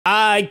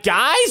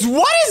Guys,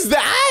 what is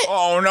that?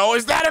 Oh no,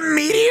 is that a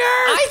meteor?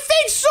 I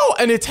think so,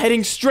 and it's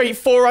heading straight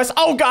for us.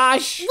 Oh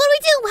gosh. What do we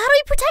do? How do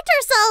we protect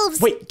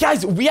ourselves? Wait,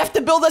 guys, we have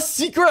to build a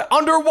secret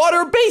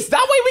underwater base.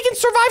 That way we can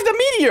survive the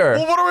meteor.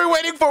 Well, what are we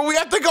waiting for? We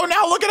have to go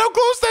now. Look at how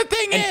close that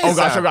thing is.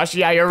 Oh gosh,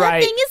 yeah, you're right.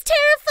 That thing is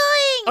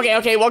terrifying.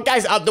 Okay, well,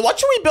 guys, what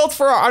should we build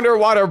for our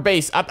underwater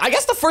base? I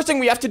guess the first thing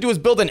we have to do is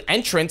build an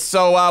entrance,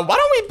 so why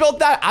don't we build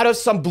that out of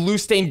some blue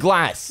stained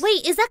glass?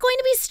 Wait, is that going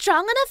to be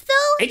strong enough,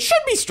 though? It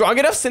should be strong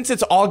enough since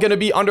it's all gonna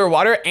be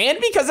underwater, and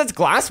because it's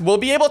glass, we'll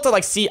be able to,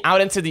 like, see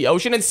out into the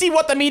ocean and see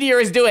what the meteor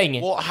is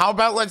doing. Well, how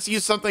about let's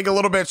use something a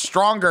little bit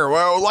stronger?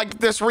 Well, like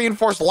this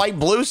reinforced light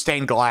blue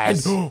stained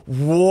glass.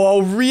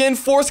 Whoa,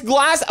 reinforced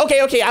glass?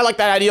 Okay, I like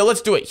that idea.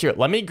 Let's do it. Here,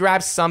 let me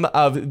grab some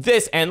of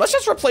this, and let's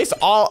just replace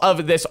all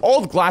of this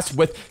old glass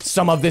with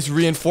some of this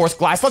reinforced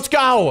glass. Let's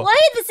go! Well, I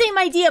had the same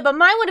idea, but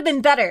mine would have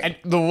been better. And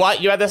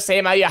what? You had the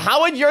same idea?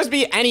 How would yours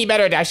be any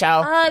better,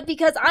 Dashelle?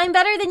 Because I'm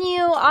better than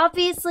you,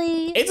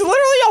 obviously. It's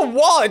literally a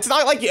wall. It's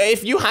not like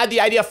if you had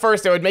the idea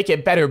first, it would make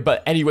it better.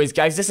 But anyways,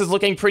 guys, this is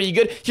looking pretty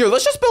good. Here,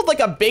 let's just build like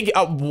a big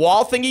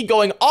wall thingy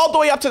going all the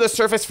way up to the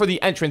surface for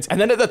the entrance. And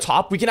then at the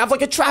top, we can have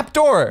like a trap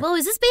door. Whoa,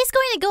 is this base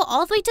going to go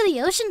all the way to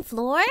the ocean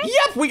floor?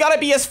 Yep, we gotta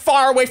be as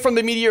far away from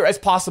the meteor as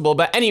possible.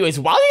 But anyways,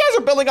 while you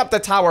guys are building up the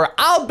tower,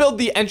 I'll build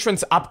the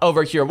entrance up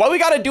over here. What we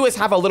gotta do is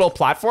have a little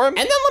platform. And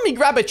then let me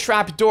grab a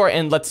trap door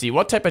and let's see,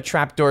 what type of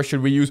trap door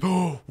should we use?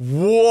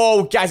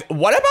 Whoa, guys,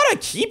 what about a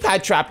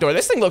keypad trap door?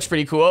 This thing looks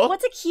pretty cool.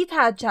 What's a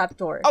keypad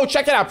trapdoor? Oh,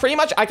 check it out. Pretty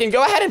much, I can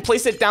go ahead and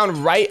place it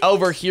down right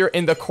over here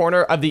in the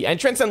corner of the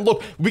entrance. And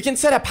look, we can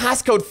set a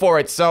passcode for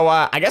it. So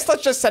I guess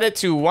let's just set it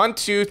to 1,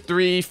 2,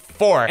 3,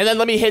 4. And then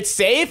let me hit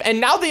save. And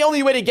now the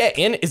only way to get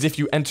in is if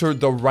you enter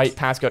the right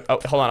passcode. Oh,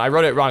 hold on. I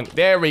wrote it wrong.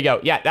 There we go.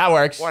 Yeah, that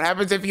works. What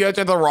happens if you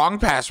enter the wrong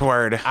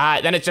password?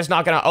 Then it's just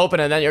not going to open.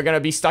 And then you're going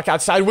to be stuck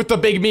outside with the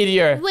big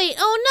meteor. Wait,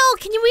 oh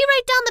no. Can you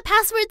rewrite down the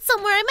password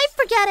somewhere? I might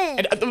forget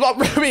it. And, well,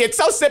 Ruby, it's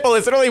so simple.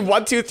 It's literally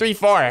 1, 2, 3,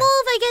 4. Well, if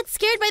I get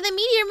scared by the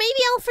meteor, maybe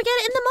I'll forget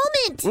it in the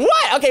moment.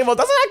 What? Okay, well,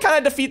 doesn't that kind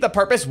of defeat the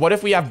purpose? What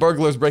if we have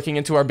burglars breaking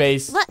into our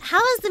base? What?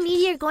 How is the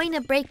meteor going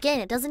to break in?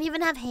 It doesn't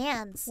even have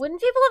hands.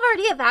 Wouldn't people have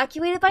already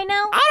evacuated by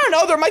now? I don't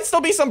know. There might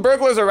still be some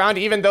burglars around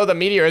even though the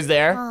meteor is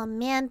there. Oh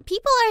man,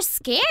 people are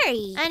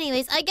scary.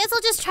 Anyways, I guess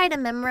I'll just try to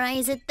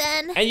memorize it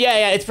then. And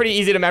yeah, it's pretty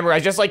easy to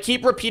memorize. Just like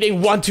keep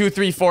repeating 1, 2,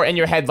 3, 4 in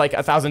your head like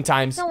 1,000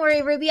 times. Don't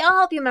worry, Ruby. I'll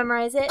help you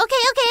memorize it. Okay.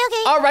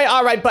 All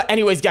right. But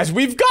anyways, guys,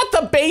 we've got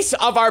the base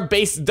of our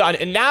base done.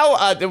 And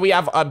now we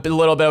have a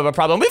little bit of a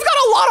problem. We've got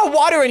a lot of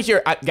water in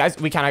here. Guys,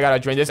 we kind of got to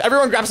drain this.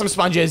 Everyone grab some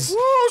sponges.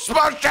 Woo,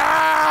 sponge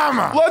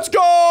jam! Let's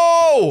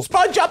go!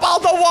 Sponge up all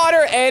the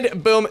water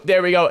and boom,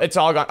 there we go. It's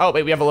all gone. Oh,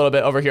 wait, we have a little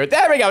bit over here.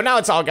 There we go. Now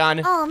it's all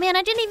gone. Oh man,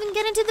 I didn't even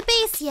get into the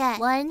base yet.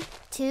 1,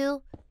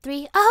 2,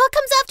 3. Oh, it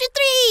comes after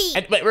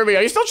 3. And wait, Ruby,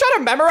 are you still trying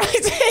to memorize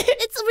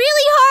it? It's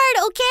really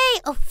hard.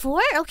 Okay. Oh,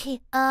 4?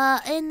 Okay.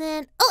 And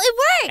then, oh, it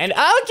worked. And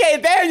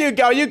okay, there you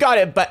go. You got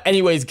it. But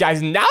anyways,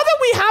 guys, now that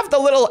we have the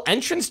little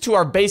entrance to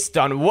our base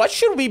done, what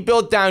should we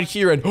build down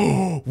here?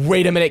 And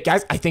wait a minute,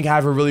 guys. I think I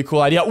have a really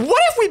cool idea.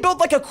 What if we build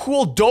like a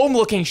cool dome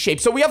looking shape?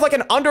 So we have like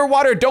an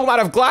underwater dome out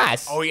of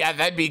glass. Oh yeah,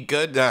 that'd be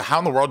good. How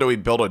in the world do we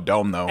build a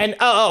dome though? And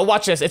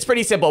watch this. It's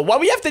pretty simple. What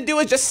we have to do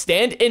is just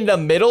stand in the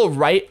middle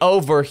right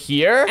over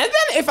here. And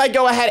then if I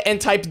go ahead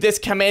and type this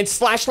command /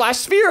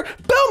 sphere,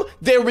 boom,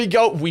 there we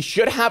go. We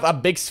should have a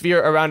big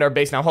sphere around our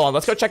base. Now, hold on.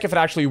 Let's go check if it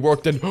actually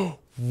worked. And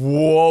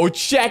whoa,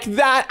 check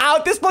that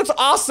out. This looks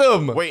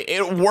awesome. Wait,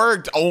 it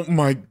worked. Oh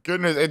my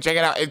goodness. And check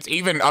it out. It's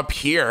even up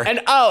here.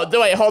 And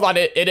wait, hold on.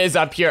 It is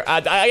up here.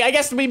 I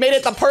guess we made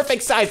it the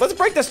perfect size. Let's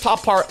break this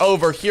top part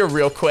over here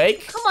real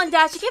quick. Come on,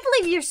 Dash. I can't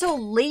believe you're so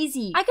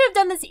lazy. I could have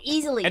done this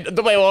easily. And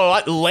wait,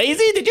 what?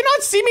 Lazy? Did you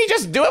not see me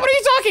just do it? What are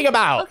you talking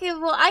about? Okay,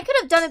 well, I could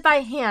have done it by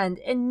hand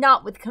and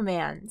not with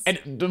commands. And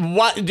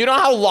what? Do you know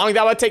how long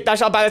that would take,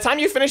 Dashelle? By the time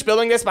you finish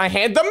building this by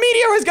hand, the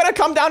meteor is gonna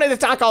come down and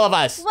attack all of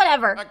us.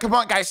 Whatever. Come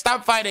on, guys.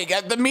 Stop fighting.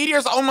 The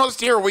meteor's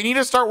almost here. We need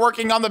to start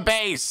working on the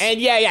base. And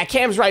yeah,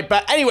 Cam's right.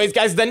 But anyways,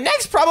 guys, the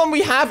next problem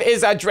we have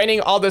is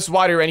draining all this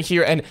water in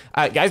here. And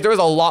guys, there is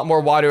a lot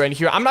more water in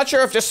here. I'm not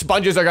sure if just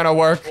sponges are gonna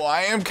work. Well,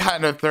 I am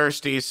kind of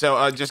thirsty,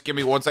 so just give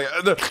me 1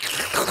 second.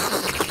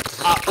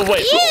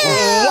 Wait.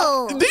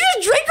 Ew. Did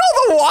you drink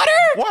all the water?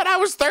 What? I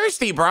was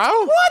thirsty, bro.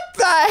 What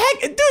the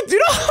heck? Dude, do you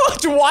know how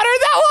much water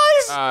that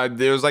was?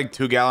 There was like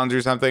 2 gallons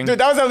or something. Dude,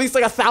 that was at least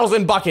like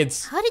 1,000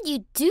 buckets. How did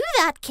you do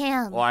that,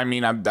 Cam? Well, I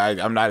mean, I'm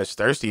not as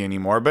thirsty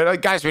anymore.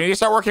 But guys, we need to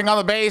start working on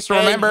the base.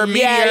 Remember,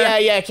 meteor.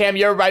 Yeah, Cam,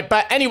 you're right.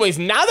 But anyways,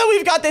 now that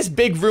we've got this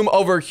big room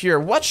over here,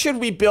 what should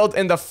we build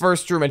in the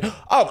first room? And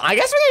I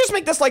guess we can just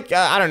make this like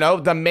I don't know,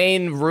 the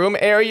main room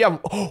area.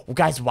 Oh,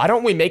 guys, why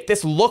don't we make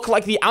this look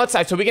like the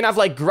outside so we can have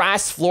like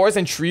grass floors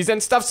and trees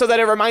and stuff so that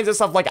it reminds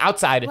us of like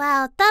outside.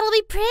 Wow, that'll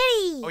be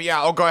pretty. Oh, yeah,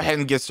 I'll go ahead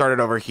and get started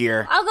over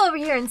here. I'll go over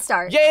here and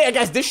start. Yeah,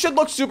 guys, this should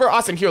look super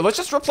awesome. Here, let's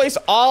just replace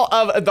all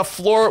of the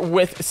floor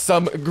with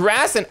some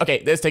grass. And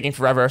okay, this is taking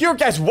forever. Here,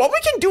 guys, what we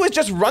can do is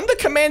just run the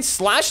command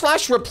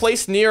 /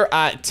 replace near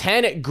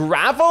 10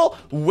 gravel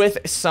with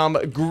some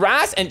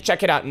grass. And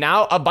check it out.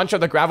 Now, a bunch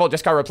of the gravel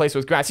just got replaced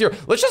with grass. Here,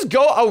 let's just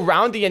go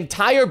around the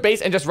entire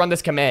base and just run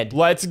this command.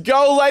 Let's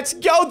go. Let's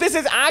go. This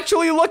is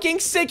actually looking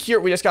sick. Here,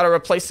 we just got to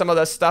replace some of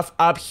the stuff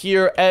up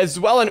here as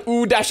well. And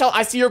ooh, Dashelle,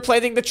 I see you're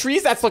planting the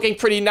trees. That's looking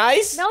pretty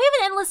nice. Now we have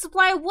an endless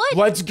supply of wood.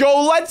 Let's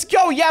go. Let's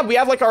go. Yeah, we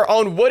have like our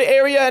own wood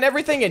area and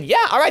everything. And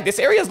yeah, all right, this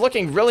area is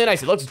looking really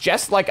nice. It looks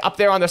just like up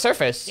there on the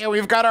surface. Yeah,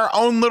 we've got our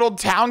own little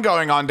town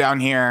going on down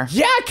here.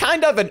 Yeah,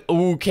 kind of. And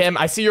ooh, Kim,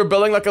 I see you're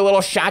building like a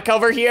little shack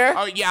over here.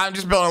 Oh, yeah, I'm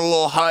just building a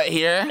little hut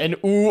here. And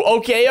ooh,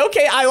 okay,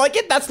 I like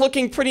it. That's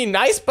looking pretty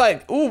nice.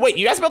 But ooh, wait,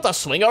 you guys built a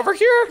swing over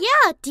here?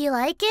 Yeah, do you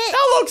like it?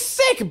 That looks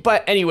sick.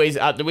 But anyways,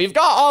 we've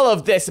got all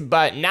of this,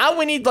 but now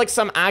we need like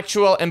some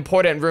actual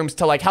important rooms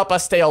to like help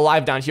us stay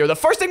alive down here. The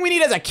first thing we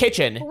need is a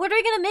kitchen. What are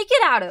we gonna make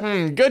it out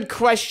of? Good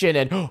question.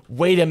 And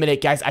wait a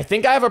minute, guys. I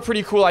think I have a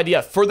pretty cool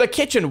idea. For the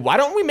kitchen, why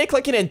don't we make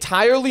like an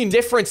entirely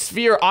different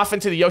sphere off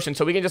into the ocean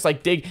so we can just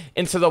like dig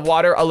into the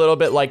water a little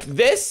bit like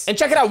this? And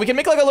check it out. We can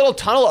make like a little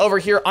tunnel over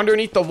here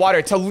underneath the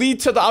water to lead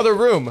to the other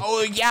room.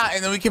 Oh, yeah,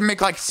 and then we can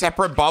make like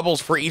separate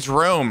bubbles for each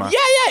room.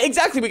 Yeah,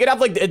 exactly. We could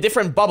have like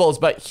different bubbles,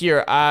 but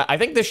here, I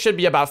think this should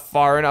be about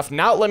far enough.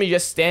 Now, let me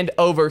just stand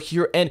over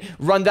here and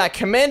run that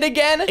command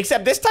again.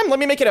 Except this time, let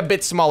me make it a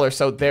bit smaller.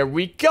 So there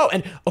we go.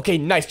 And okay,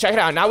 nice. Check it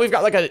out. Now we've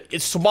got like a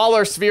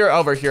smaller sphere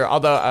over here.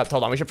 Although,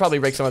 hold on, we should probably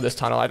break some of this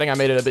tunnel. I think I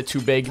made it a bit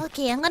too big.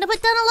 Okay, I'm gonna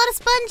put down a lot of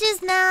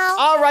sponges now.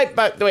 All right,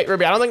 but wait,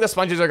 Ruby, I don't think the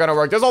sponges are gonna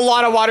work. There's a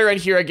lot of water in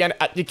here again.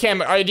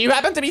 Cam, do you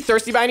happen to be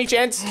thirsty by any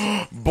chance?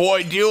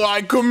 Boy, do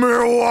I come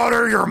here,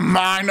 water, you're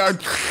mine.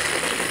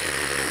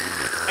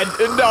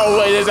 No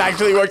way, this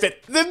actually worked.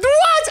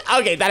 What?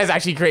 Okay, that is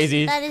actually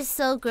crazy. That is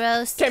so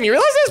gross. Cam, you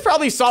realize this is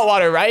probably salt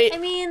water, right? I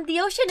mean, the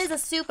ocean is a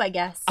soup, I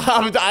guess.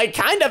 I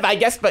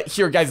guess, but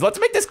here, guys, let's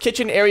make this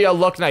kitchen area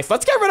look nice.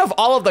 Let's get rid of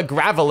all of the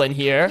gravel in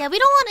here. Yeah, we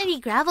don't want any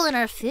gravel in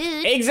our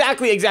food.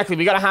 Exactly.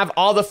 We gotta have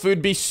all the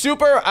food be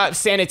super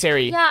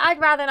sanitary. Yeah, I'd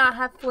rather not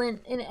have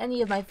flint in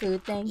any of my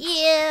food, thanks.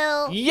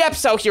 Ew. Yep,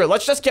 so here,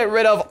 let's just get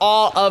rid of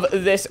all of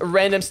this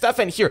random stuff.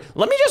 And here,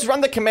 let me just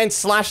run the command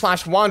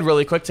 / wand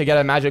really quick to get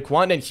a magic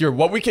wand. And here,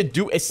 what we could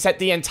do is set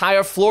the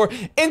entire floor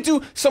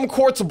into some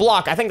quartz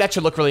block. I think that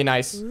should look really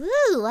nice.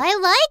 Ooh, I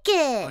like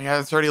it. Oh, yeah,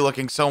 it's already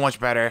looking so much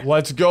better.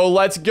 Let's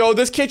go.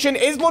 This kitchen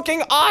is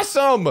looking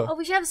awesome. Oh,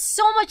 we should have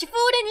so much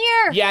food in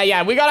here.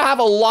 Yeah, we gotta have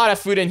a lot of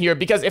food in here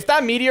because if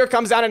that meteor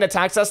comes down and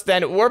attacks us,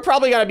 then we're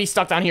probably gonna be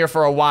stuck down here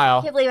for a while.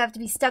 I can't believe I have to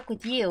be stuck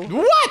with you.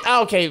 What?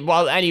 Okay,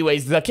 well,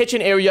 anyways, the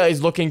kitchen area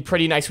is looking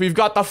pretty nice. We've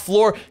got the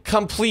floor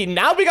complete.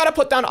 Now we gotta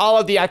put down all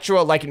of the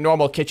actual, like,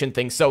 normal kitchen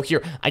things. So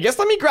here, I guess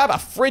let me grab a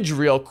fridge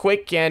real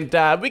quick, and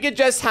we could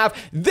just have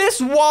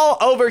this wall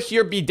over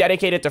here be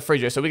dedicated to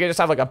fridges. So we could just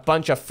have, like, a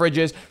bunch of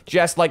fridges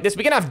just like this.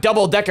 We can have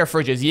double-decker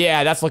fridges.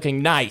 Yeah, that's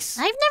looking nice.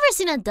 I've never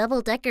seen a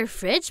double-decker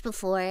fridge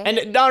before.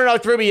 And no,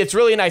 Ruby, it's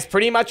really nice.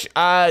 Pretty much,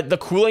 the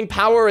cooling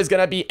power is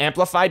gonna be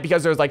amplified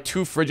because there's, like,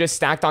 2 fridges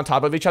stacked on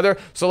top of each other.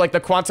 So, like, the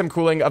quantum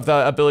cooling of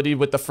the ability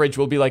with the fridge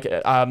will be, like,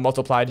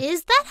 multiplied.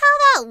 Is that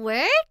how that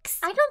works?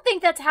 I don't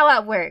think that's how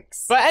it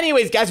works. But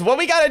anyways, guys, what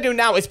we gotta do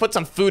now is put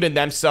some food in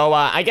them. So,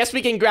 I guess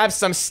we can grab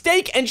some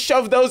steak and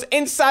shove those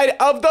inside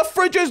of the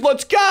fridges.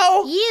 Let's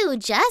go! You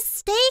just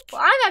steak?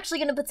 Well, I'm actually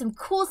gonna put some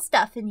cool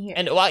stuff in here.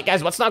 And,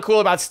 guys, what's not cool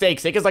about steak?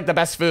 Steak is, like, the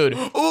best food.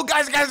 Ooh,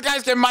 guys,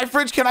 in my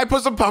fridge, can I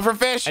put some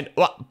pufferfish? And,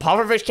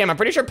 pufferfish, Cam, I'm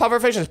pretty sure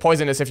pufferfish is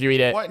poisonous if you eat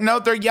it. What? No,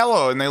 they're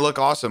yellow and they look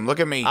awesome. Look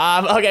at me.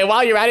 Okay,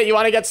 while you're at it, you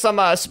want to get some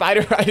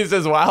spider eyes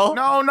as well?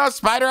 No,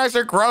 spider eyes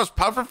are gross.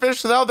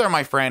 Pufferfish, though, they're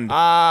my friend.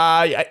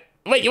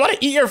 Wait, you want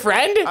to eat your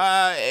friend?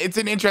 It's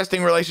an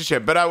interesting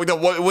relationship, but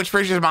which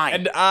fridge is mine?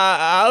 And,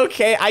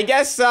 okay, I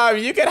guess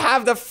you could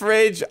have the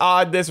fridge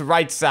on this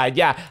right side.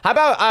 Yeah, how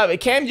about,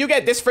 Cam, you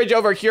get this fridge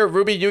over here,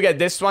 Ruby, you get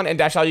this one, and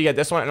Dashelle, you get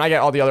this one, and I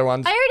get all the other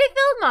ones. I already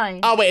filled mine.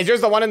 Oh, wait, is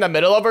yours the one in the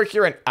middle over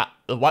here? And,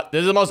 what?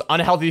 This is the most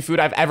unhealthy food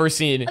I've ever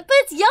seen. But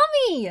it's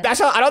yummy.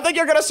 Dashelle, I don't think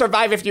you're gonna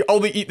survive if you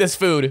only eat this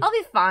food. I'll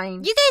be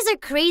fine. You guys are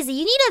crazy.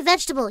 You need a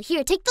vegetable.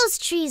 Here, take those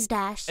trees,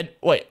 Dash. And,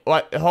 wait,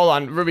 what? Hold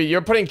on, Ruby,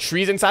 you're putting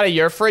trees inside of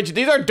your fridge?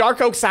 These are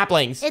dark oak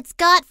saplings. It's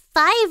got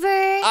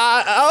fiber.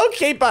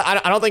 Okay, but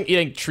I don't think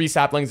eating tree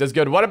saplings is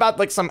good. What about,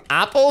 like, some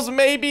apples,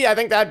 maybe? I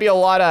think that'd be a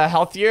lot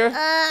healthier.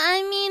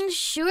 I mean,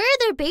 sure,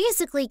 they're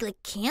basically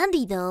like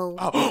candy, though.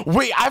 Oh,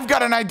 wait, I've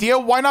got an idea.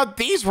 Why not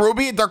these,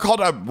 Ruby? They're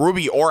called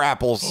Ruby or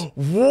apples.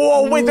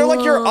 Whoa, wait, they're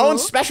like your own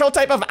special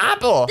type of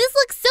apple. This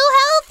looks so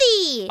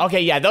healthy.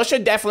 Okay, yeah, those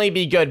should definitely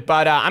be good,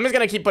 but I'm just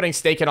gonna keep putting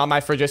steak in on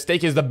my fridge.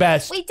 Steak is the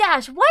best. Wait,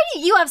 Dash, why do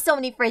you have so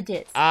many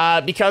fridges?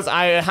 Because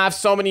I have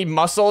so many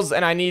muscles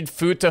and I need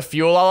food to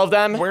fuel all of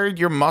them. Where are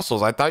your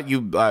muscles? I thought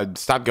you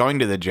stopped going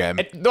to the gym.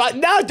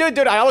 No, dude,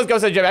 I always go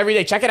to the gym every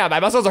day. Check it out. My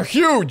muscles are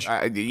huge.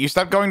 You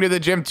stopped going to the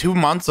gym 2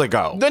 months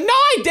ago. No,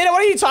 I didn't.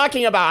 What are you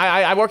talking about?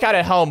 I work out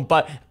at home.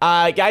 But,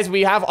 guys,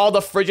 we have all the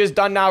fridges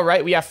done now,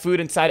 right? We have food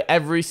inside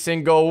every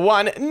single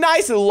one.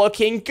 Nice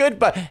looking good.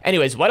 But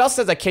anyways, what else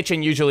does a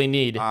kitchen usually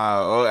need?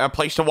 A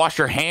place to wash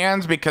your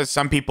hands because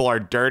some people are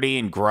dirty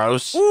and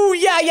gross. Ooh,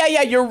 yeah.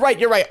 You're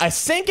right. A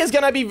sink is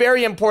going to be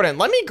very important.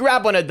 Let me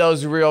grab one of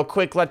those real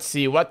quick. Let's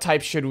see. What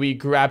type should we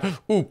grab?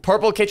 Ooh,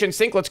 purple kitchen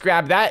sink. Let's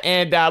grab that.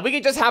 And we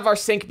can just have our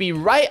sink be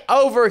right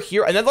over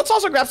here. And then let's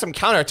also grab some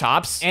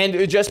countertops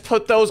and just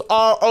put those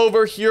all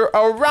over here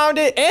around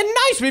it. And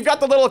nice. We've got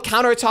the little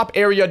countertop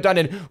area done.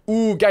 And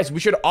ooh, guys, we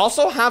should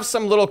also have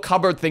some little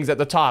cupboard things at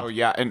the top. Oh,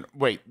 yeah. And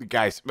wait,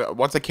 guys,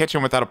 what's a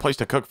kitchen without a place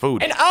to cook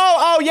food? And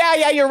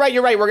yeah, you're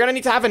right. We're gonna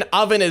need to have an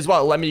oven as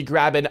well. Let me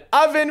grab an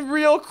oven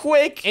real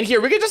quick. And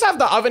here, we can just have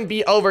the oven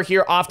be over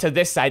here off to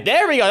this side.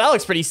 There we go. That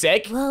looks pretty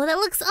sick. Whoa, that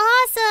looks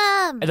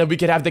awesome. And then we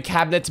could have the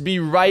cabinets be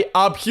right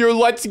up here.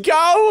 Let's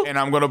go. And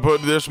I'm gonna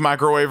put this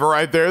microwave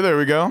right there. There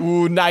we go.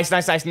 Ooh, nice.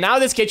 Now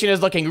this kitchen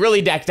is looking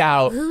really decked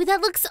out. Ooh,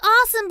 that looks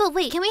awesome. But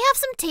wait, can we have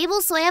some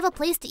tables so I have a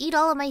place to eat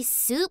all of my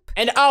soup?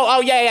 And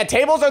yeah.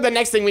 Tables are the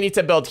next thing we need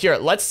to build. Here,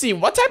 let's see.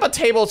 What type of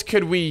tables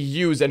could we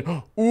use? And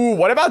ooh,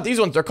 what about these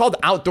ones? They're called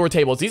outdoor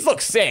tables. These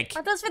look sick.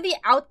 Are those for the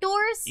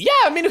outdoors? Yeah,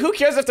 I mean, who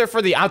cares if they're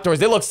for the outdoors?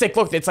 They look sick.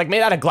 Look, it's like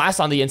made out of glass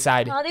on the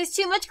inside. Oh, there's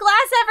too much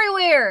glass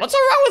everywhere. What's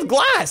wrong with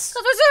glass?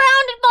 Because we're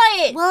surrounded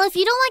by it. Well, if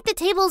you don't like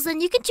the tables,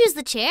 then you can choose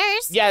the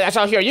chairs. Yeah, that's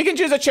all here. You can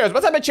choose the chairs.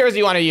 What type of chairs do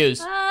you want to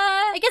use?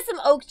 I guess some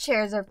oak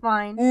chairs are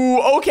fine.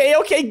 Ooh,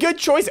 okay, good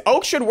choice.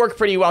 Oak should work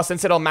pretty well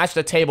since it'll match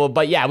the table.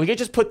 But yeah, we could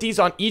just put these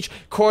on each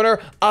corner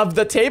of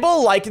the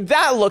table like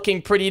that,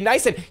 looking pretty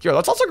nice. And here,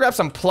 let's also grab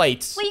some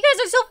plates. Wait, you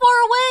guys are so far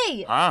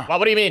away.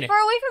 What do you mean? Far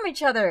away from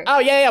each other. Oh,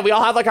 yeah, we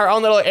all have like our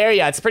own little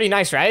area. It's pretty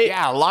nice, right?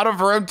 Yeah, a lot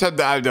of room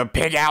to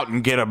pig out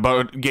and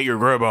get your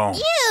grub on.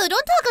 Ew,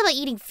 don't talk about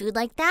eating food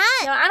like that.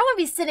 You know, I don't want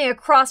to be sitting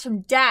across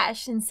from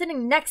Dash, and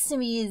sitting next to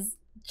me is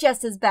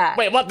just as bad.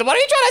 Wait, what are you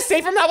trying to say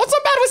from that? What's so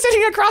bad with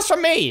sitting across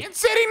from me? It's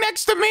sitting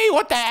next to me.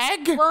 What the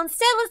heck? Well,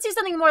 instead, let's do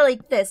something more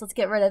like this. Let's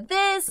get rid of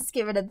this. Let's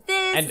get rid of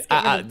this. And let's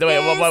get rid of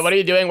wait, this. what are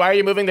you doing? Why are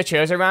you moving the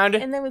chairs around?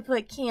 And then we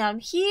put Cam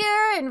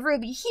here and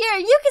Ruby here.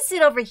 You can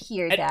sit over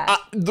here, Dash.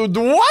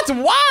 What?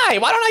 Why?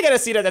 Why don't I get a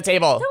seat at the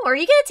table? Don't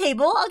worry, you get a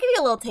table. I'll give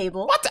you a little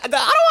table. What? I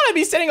don't want to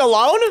be sitting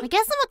alone. I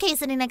guess I'm okay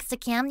sitting next to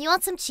Cam. You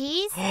want some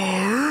cheese?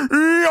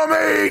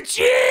 Yummy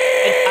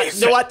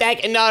cheese! What the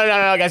heck? No,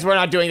 guys, we're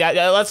not doing that.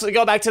 Let's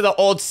go back to the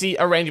old seat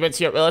arrangements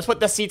here. Let's put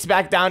the seats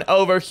back down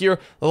over here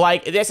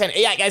like this. And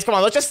yeah, guys, come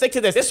on, let's just stick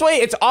to this. This way,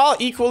 it's all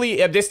equally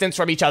distanced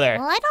from each other.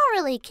 Well, I don't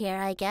really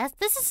care, I guess.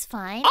 This is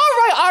fine.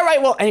 All right.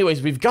 Well,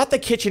 anyways, we've got the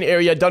kitchen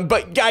area done.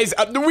 But guys,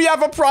 we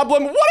have a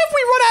problem. What if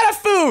we run out of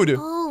food?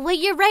 Oh, wait,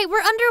 you're right. We're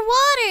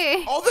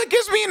underwater. Oh, that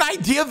gives me an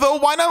idea, though.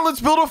 Why not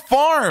let's build a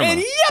farm? And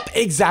yep,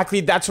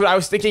 exactly. That's what I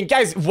was thinking.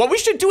 Guys, what we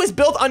should do is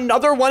build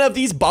another one of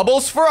these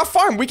bubbles for a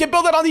farm. We can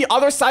build it on the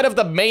other side of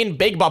the main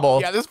big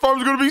bubble. Yeah, this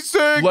farm's gonna be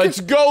sick. Let's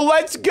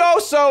go.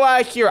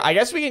 So, here, I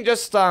guess we can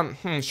just,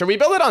 should we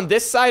build it on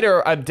this side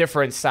or a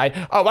different side?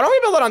 Oh, why don't we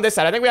build it on this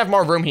side? I think we have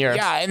more room here.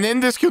 Yeah, and then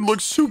this could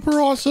look super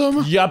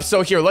awesome. Yep,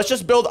 so here, let's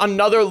just build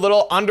another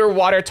little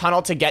underwater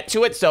tunnel to get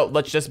to it. So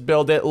let's just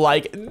build it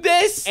like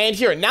this. And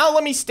here, now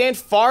let me stand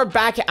far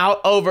back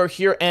out over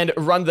here and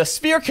run the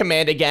sphere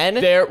command again.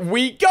 There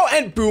we go,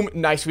 and boom,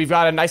 nice. We've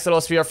got a nice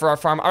little sphere for our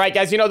farm. All right,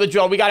 guys, you know the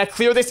drill. We got to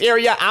clear this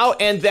area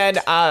out and then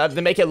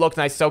to make it look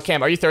nice. So,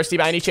 Cam, are you thirsty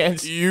by any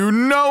chance? You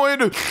know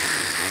it.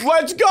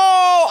 Let's go.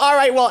 All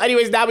right, well,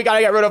 anyways, now we got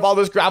to get rid of all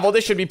this gravel.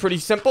 This should be pretty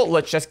simple.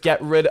 Let's just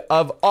get rid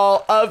of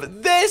all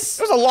of this.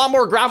 There's a lot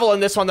more gravel in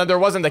this one than there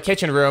was in the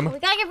kitchen room. We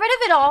gotta get rid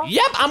of it all.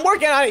 Yep, I'm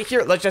working on it.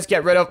 Here, let's just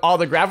get rid of all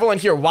the gravel.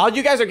 And here, while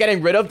you guys are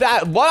getting rid of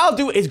that, what I'll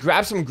do is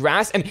grab some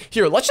grass. And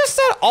here, let's just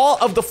set all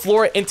of the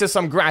floor into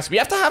some grass. We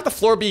have to have the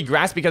floor be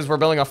grass because we're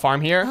building a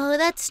farm here. Oh,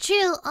 that's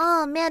true.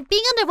 Oh, man,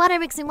 being underwater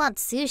makes me want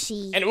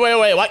sushi. And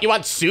wait, what? You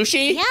want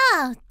sushi?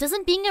 Yeah,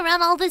 doesn't being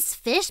around all this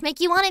fish make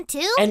you want it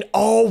too? And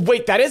oh,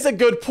 wait, that is a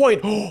good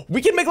point.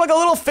 We can make like a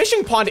little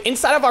fishing pond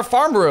inside of our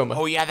farm room.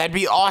 Oh, yeah, that'd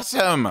be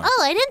awesome.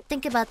 Oh, I didn't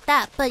think about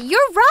that, but you're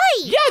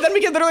right. Yeah, then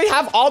we can literally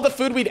have all the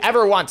food we'd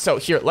ever want. So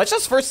here, let's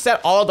just first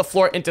set all of the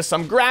floor into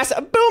some grass.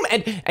 Boom.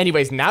 And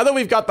anyways, now that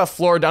we've got the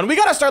floor done, we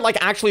got to start like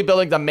actually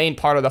building the main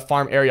part of the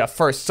farm area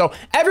first. So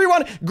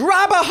everyone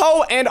grab a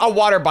hoe and a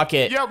water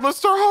bucket. Yeah, let's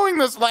start hoeing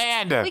this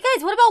land. Wait,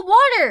 guys, what about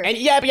water? And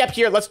yep,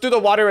 here, let's do the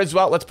water as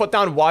well. Let's put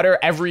down water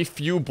every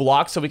few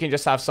blocks so we can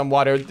just have some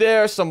water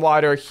there, some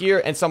water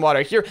here, and some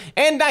water here.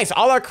 And nice,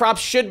 all our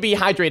crops should be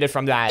hydrated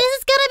from that. This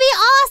is gonna be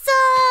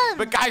awesome.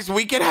 But guys,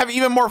 we can have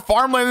even more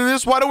farmland than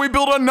this. Why don't we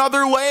build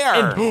another layer?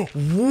 And,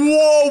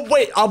 whoa,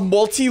 wait, a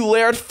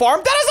multi-layered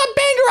farm? That is a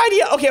banger your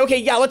idea. Okay,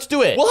 yeah, let's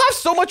do it. We'll have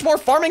so much more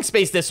farming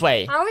space this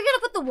way. How are we gonna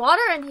put the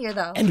water in here,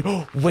 though?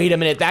 And wait a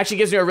minute, that actually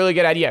gives me a really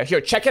good idea.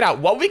 Here, check it out.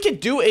 What we could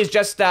do is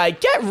just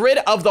get rid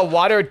of the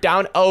water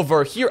down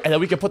over here, and then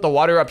we can put the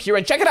water up here.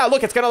 And check it out.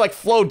 Look, it's gonna like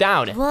flow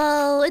down.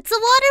 Whoa, it's a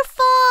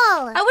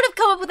waterfall. I would have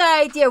come up with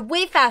that idea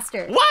way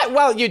faster. What?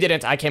 Well, you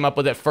didn't. I came up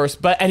with it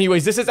first. But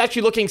anyways, this is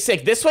actually looking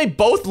sick. This way,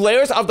 both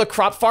layers of the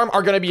crop farm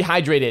are gonna be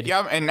hydrated.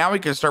 Yep, and now we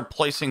can start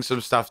placing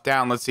some stuff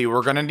down. Let's see,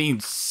 we're gonna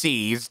need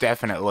seeds,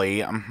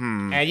 definitely.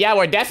 And yeah,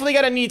 we're definitely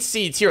gonna need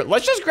seeds. Here,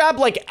 let's just grab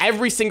like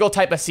every single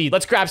type of seed.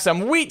 Let's grab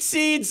some wheat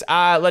seeds.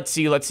 Let's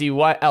see,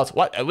 what else?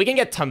 What? We can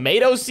get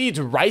tomato seeds,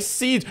 rice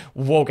seeds.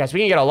 Whoa, guys, we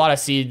can get a lot of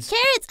seeds.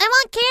 Carrots, I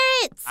want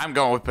carrots. I'm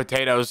going with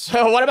potatoes.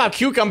 What about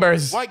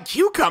cucumbers? What,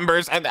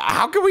 cucumbers? And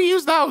how can we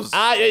use those?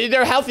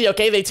 They're healthy,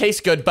 okay? They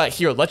taste good. But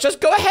here, let's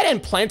just go ahead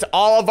and plant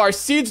all of our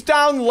seeds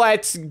down.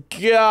 Let's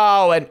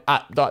go. And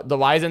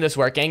why isn't this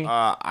working?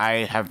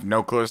 I have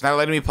no clue. It's not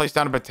letting me place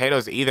down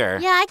potatoes either.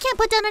 Yeah, I can't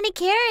put down any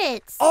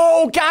carrots.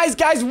 Oh,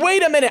 guys,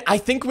 wait a minute. I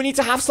think we need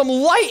to have some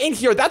light in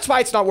here. That's why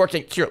it's not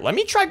working. Here, let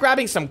me try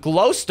grabbing some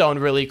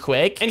glowstone really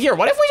quick. And here,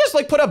 what if we just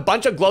like put a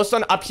bunch of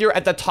glowstone up here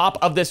at the top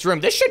of this room?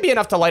 This should be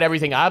enough to light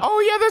everything up. Oh,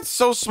 yeah, that's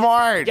so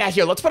smart. Yeah,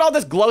 here, let's put all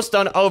this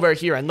glowstone over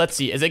here and let's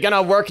see. Is it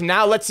gonna work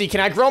now? Let's see. Can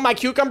I grow my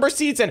cucumber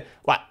seeds? And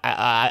what?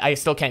 I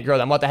still can't grow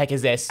them. What the heck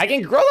is this? I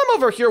can grow them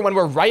over here when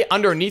we're right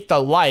underneath the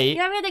light. You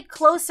gotta get it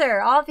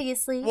closer,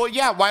 obviously. Well,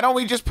 yeah, why don't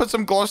we just put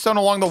some glowstone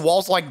along the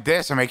walls like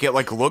this and make it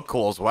like look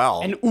cool as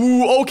well? And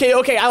ooh,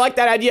 okay, I like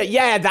that idea.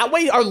 Yeah, that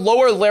way our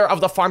lower layer of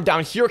the farm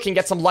down here can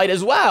get some light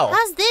as well.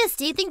 How's this?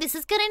 Do you think this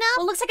is good enough?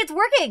 Well, looks like it's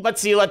working.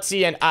 Let's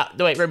see. And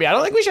wait, Ruby, I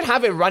don't think we should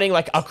have it running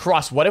like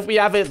across. What if we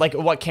have it like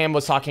what Cam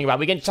was talking about?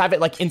 We can just have it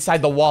like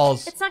inside the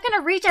walls. It's not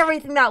gonna reach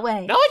everything that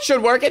way. No, it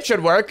should work.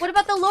 What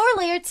about the lower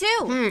layer,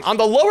 too? On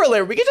the lower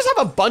layer, we can just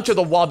have a bunch of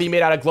the wall be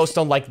made out of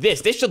glowstone like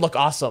this. This should look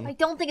awesome. I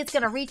don't think it's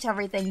gonna reach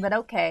everything, but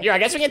okay. Here, I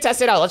guess we can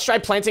test it out. Let's try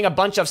planting a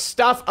bunch of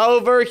stuff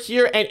over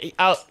here. And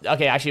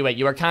okay, actually, wait,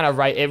 you were kind of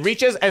right. It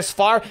reaches as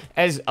far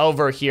as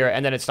over here,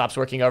 and then it stops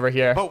working over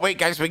here. But wait,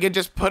 guys, we could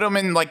just put them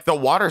in like the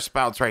water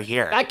spouts right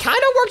here. That kind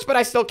of works, but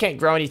I still can't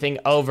grow anything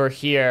over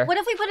here. What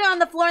if we put it on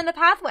the floor in the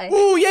pathway?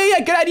 Ooh, yeah,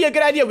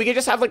 good idea. We could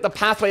just have like the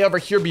pathway over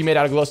here be made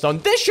out of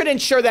glowstone. This should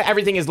ensure that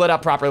everything is lit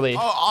up properly. Oh,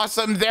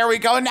 awesome. There we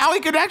go. Now we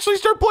can actually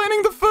start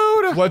planting the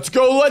food. Let's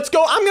go.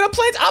 I'm gonna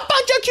plant a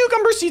bunch of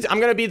cucumber seeds. I'm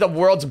gonna be the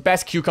world's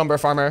best cucumber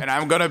farmer. And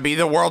I'm gonna be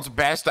the world's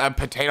best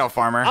potato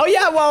farmer. Oh,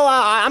 yeah, well,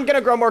 I'm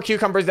gonna grow more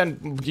cucumbers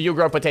than you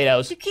grow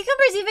potatoes. Do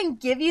cucumbers even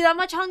give you that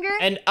much hunger?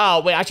 And,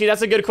 oh, wait, actually,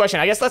 that's a good question.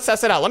 I guess let's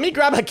test it out. Let me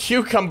grab a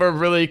cucumber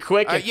really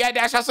quick. Yeah,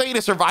 Dash, I'll send you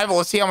to survival.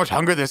 Let's see how much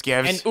hunger this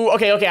gives. And, ooh,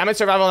 okay, I'm in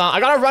survival now. I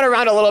gotta run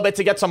around a little bit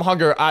to get some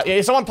hunger.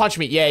 Someone punch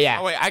me. Yeah.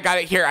 Oh, wait, I got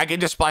it here. I can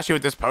just splash you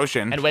with this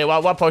potion. And wait,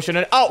 what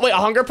potion? Oh, wait, a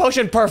hunger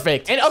potion?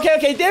 Perfect. And,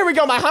 okay, there we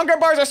go. My hunger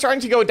bars are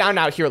starting to go down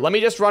out here. Let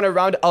me just run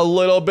around a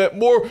little bit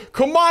more.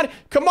 Come on,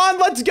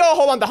 let's go.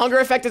 Hold on, the hunger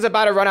effect is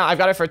about to run out. I've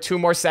got it for 2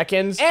 more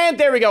seconds. And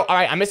there we go. All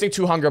right, I'm missing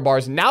 2 hunger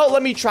bars. Now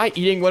let me try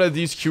eating one of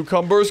these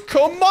cucumbers.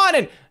 Come on.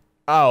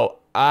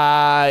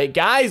 And,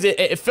 guys,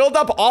 it filled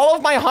up all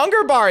of my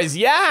hunger bars.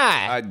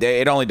 Yeah.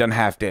 It only done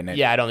half, didn't it?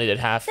 Yeah, it only did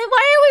half. Then why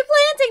are we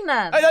planting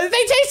them?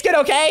 They taste good,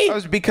 okay? That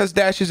was because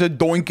Dash is a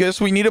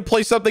doinkus. We need to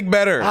play something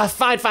better.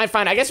 Fine.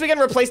 I guess we can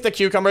replace the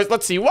cucumbers.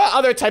 Let's see. What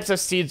other types of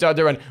seeds are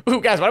there? And,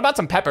 ooh, guys, what about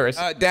some peppers?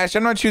 Dash,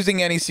 I'm not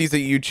choosing any seeds that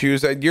you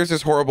choose. Yours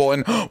is horrible.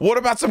 And what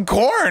about some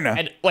corn?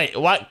 And wait,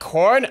 what?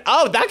 Corn?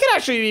 Oh, that could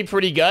actually be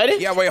pretty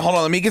good. Yeah, wait, hold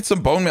on. Let me get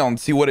some bone meal and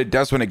see what it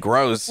does when it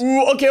grows.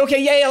 Ooh,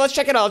 okay. Yeah, let's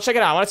check it out.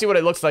 I want to see what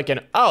it looks like.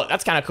 And, oh,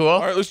 that's kind of cool.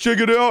 All right, let's check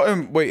it out.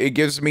 And wait, it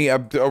gives me a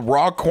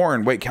raw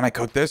corn. Wait, can I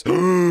cook this?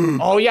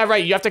 Oh, yeah,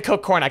 right. You have to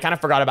cook corn. I kind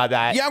of forgot about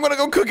that. Yeah, I'm gonna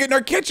go cook it in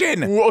our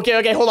kitchen. Ooh,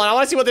 okay, hold on. I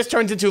want to see what this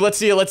turns into. Let's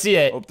see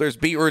it. Oh, there's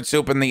beetroot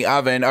soup in the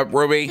oven.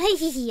 Ruby?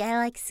 I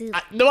like soup.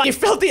 No, you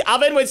filled the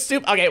oven with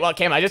soup? Okay, well,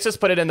 Cam, I just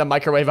put it in the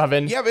microwave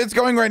oven. Yeah, it's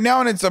going right now,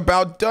 and it's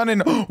about done.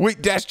 And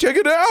wait, Dash, check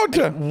it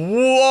out.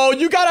 Whoa,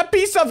 you got a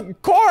piece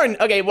of corn.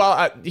 Okay,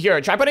 well, here,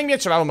 try putting me in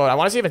survival mode. I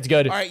want to see if it's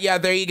good. All right, yeah,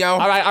 there you go.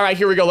 All right,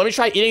 here we go. Let me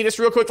try eating this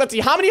real quick. Let's see,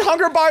 how many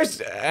hunger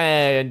bars?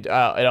 And it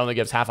only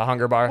gives half a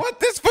hunger bar. What?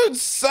 This food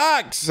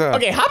sucks.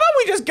 Okay, how about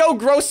we just go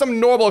grow some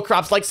normal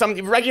crops, like some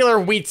regular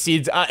wheat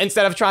seeds,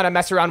 instead of trying to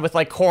mess around with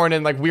like corn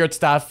and like weird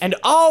stuff. And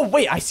oh,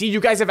 wait, I see you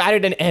guys have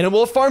added an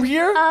animal farm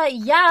here?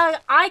 Yeah,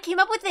 I came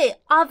up with it,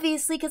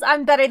 obviously, because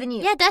I'm better than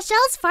you. Yeah,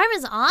 Dashelle's farm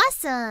is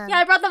awesome. Yeah,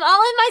 I brought them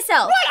all in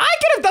myself. What? I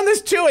could have done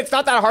this too. It's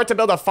not that hard to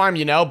build a farm,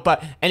 you know?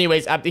 But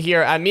anyways, up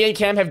here, me and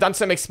Cam have done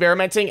some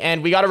experimenting,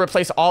 and we got to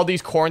replace all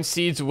these corn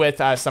seeds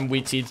with some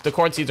wheat seeds. The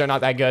corn seeds are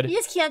not that good. You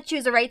just can't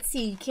choose the right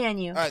seed, can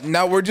you?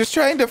 No, we're just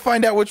trying to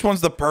find out which which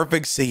one's the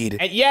perfect seed.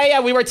 And yeah,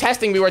 we were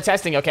testing,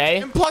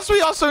 okay? And plus, we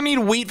also need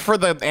wheat for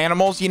the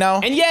animals, you know?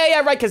 And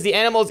yeah, right, because the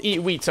animals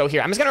eat wheat. So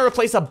here, I'm just going to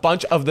replace a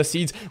bunch of the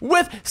seeds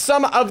with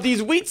some of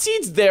these wheat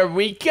seeds. There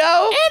we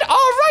go. And all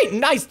right,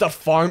 nice. The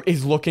farm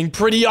is looking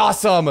pretty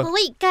awesome.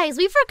 Wait, guys,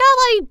 we forgot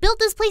why we built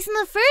this place in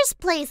the first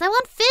place. I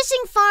want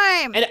fishing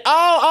farm. And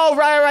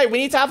right. We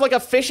need to have like a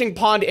fishing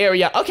pond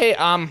area. Okay,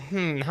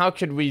 how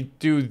could we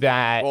do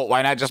that? Well,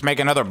 why not just make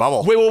another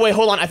bubble? Wait,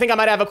 hold on. I think I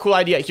might have a cool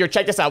idea. Here,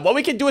 check this out. What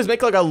we could do is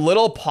make like a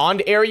little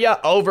pond area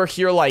over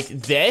here like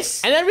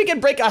this. And then we can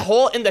break a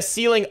hole in the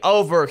ceiling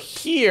over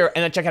here.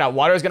 And then check it out.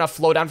 Water is going to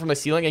flow down from the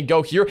ceiling and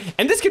go here.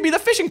 And this could be the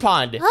fishing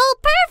pond. Oh,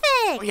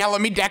 perfect. Yeah,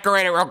 let me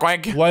decorate it real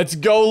quick. Let's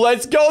go.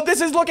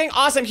 This is looking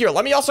awesome. Here,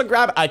 let me also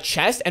grab a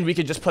chest and we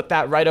could just put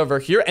that right over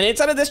here. And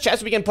inside of this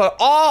chest, we can put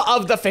all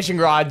of the fishing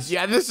rods.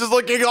 Yeah, this is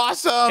looking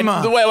awesome.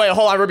 And, wait,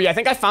 hold on, Ruby. I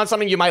think I found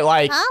something you might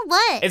like. Huh?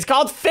 What? It's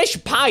called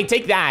fish pie.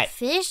 Take that.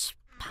 Fish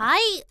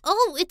pie?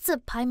 Oh, it's a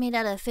pie made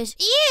out of fish.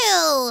 Ew!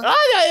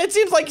 Oh, yeah, it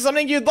seems like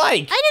something you'd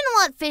like. I didn't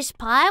want fish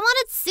pie. I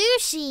wanted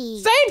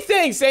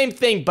sushi. Same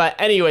thing.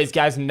 But anyways,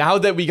 guys, now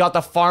that we got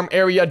the farm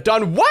area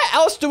done, what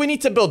else do we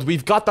need to build?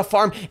 We've got the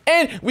farm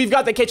and we've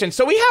got the kitchen.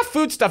 So we have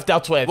food stuff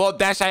dealt with. Well,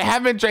 Dash, I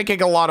have been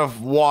drinking a lot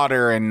of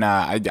water and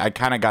I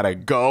kind of got to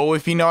go,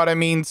 if you know what I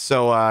mean.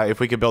 So if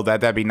we could build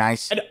that, that'd be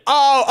nice. And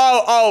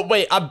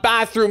wait, a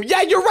bathroom.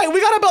 Yeah, you're right. We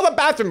got to build a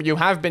bathroom. You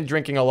have been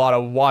drinking a lot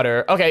of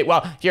water. Okay,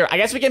 well, here, I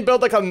guess we can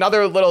build like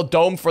another little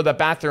dome for the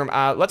bathroom.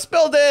 Let's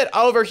build it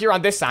over here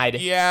on this side.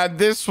 Yeah,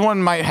 this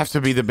one might have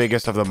to be the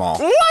biggest of them all.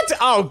 What?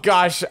 Oh,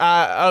 gosh.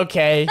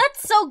 Okay.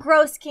 That's so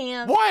gross,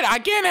 Cam. What? I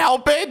can't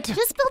help it.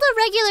 Just build a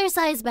regular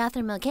sized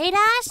bathroom, okay,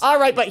 Dash? All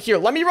right, but here,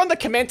 let me run the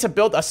command to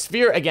build a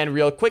sphere again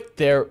real quick.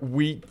 There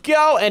we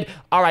go. And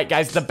all right,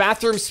 guys, the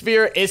bathroom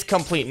sphere is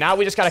complete. Now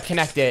we just got to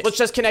connect it. Let's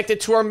just connect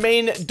it to our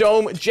main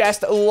dome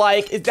just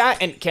like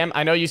that. And Kim,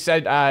 I know you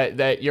said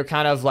that you're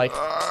kind of like...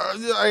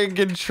 I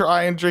can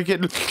try and drink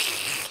it.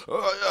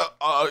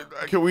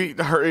 Can we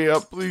hurry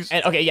up, please?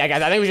 And okay, yeah,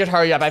 guys, I think we should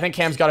hurry up. I think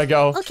Cam's gotta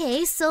go.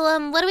 Okay, so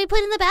what do we put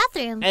in the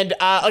bathroom? And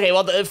okay,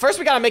 well, first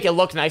we gotta make it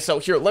look nice. So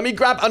here, let me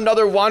grab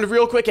another wand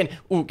real quick. And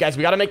ooh, guys,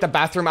 we gotta make the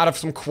bathroom out of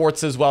some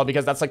quartz as well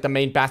because that's like the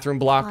main bathroom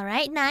block. All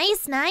right,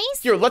 nice.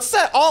 Here, let's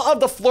set all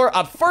of the floor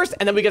up first,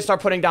 and then we can start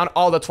putting down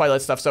all the toilet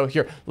stuff. So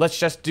here, let's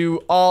just do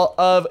all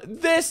of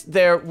this.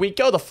 There we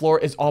go. The floor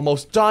is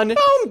almost done.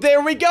 Boom,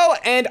 there we go.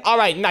 And all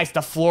right, nice.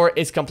 The floor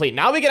is complete.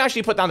 Now we can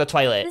actually put down the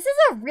toilet. This is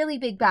a really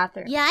big bathroom.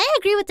 Yeah, I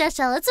agree with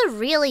Dashelle. It's a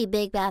really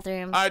big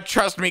bathroom.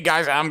 Trust me,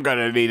 guys, I'm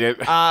gonna need it.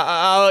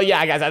 Oh,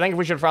 yeah, guys, I think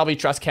we should probably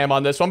trust Cam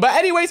on this one. But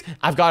anyways,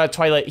 I've got a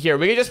toilet here.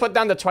 We can just put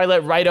down the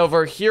toilet right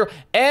over here.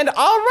 And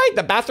all right,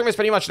 the bathroom is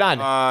pretty much done.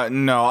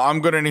 No,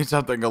 I'm gonna need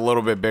something a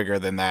little bit bigger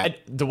than that.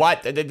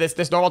 What?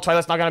 This normal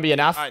toilet's not gonna be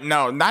enough?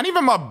 No, not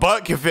even my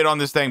butt can fit on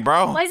this thing,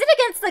 bro. Why is it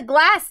against the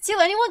glass, too?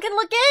 Anyone can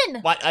look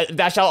in. What?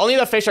 Dashelle, only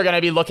the fish are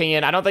gonna be looking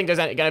in. I don't think there's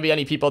gonna be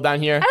any people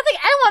down here. I don't think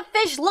anyone want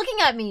fish looking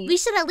at me. We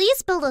should at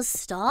least build a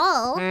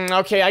stall.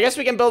 Okay, I guess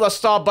we can build a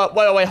stall, but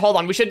wait, hold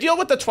on. We should deal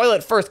with the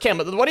toilet first. Kim,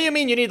 what do you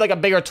mean you need like a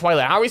bigger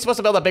toilet? How are we supposed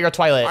to build a bigger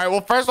toilet? All right,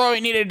 well, first what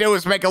we need to do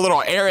is make a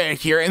little area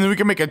here, and then we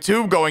can make a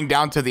tube going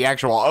down to the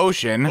actual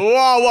ocean.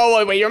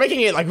 Whoa, wait, you're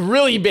making it like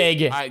really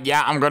big.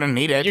 Yeah, I'm gonna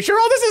need it. You sure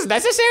all this is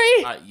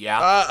necessary?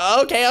 Yeah.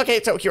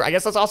 Okay, so here, I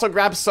guess let's also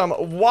grab some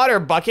water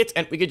buckets,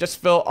 and we could just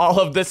fill all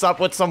of this up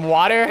with some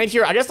water. And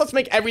here, I guess let's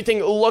make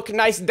everything look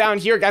nice down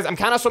here. Guys, I'm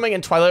kind of swimming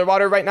in toilet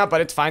water right now,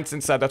 but it's fine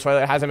since the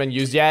toilet hasn't been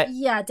used yet.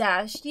 Yeah,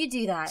 Dash, you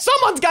do that.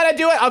 Someone's gotta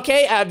do it,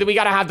 okay? We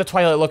gotta have the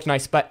toilet look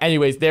nice. But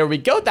anyways, there we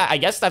go. I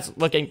guess that's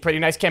looking pretty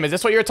nice. Kim, is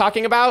this what you're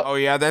talking about? Oh,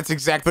 yeah, that's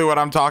exactly what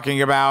I'm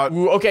talking about.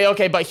 Ooh,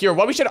 okay, but here,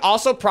 what we should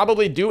also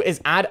probably do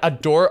is add a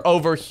door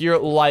over here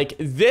like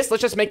this.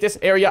 Let's just make this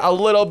area a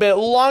little bit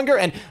longer.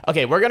 And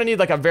okay, we're gonna need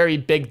like a very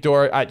big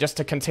door just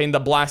to contain the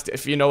blast,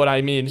 if you know what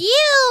I mean.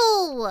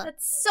 Ew!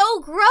 That's so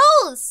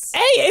gross.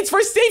 Hey, it's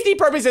for safety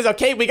purposes,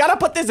 okay? We gotta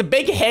put this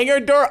big hanger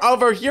door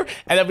over here,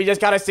 and then we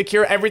just gotta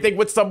secure everything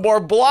with some more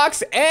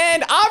blocks.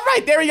 And all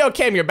right, there you go,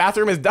 Kim. Your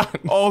bathroom is done.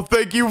 Oh,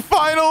 thank you,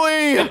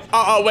 finally!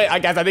 Oh, wait,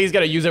 guys, I think he's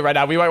gonna use it right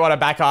now. We might want to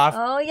back off.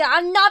 Oh, yeah,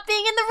 I'm not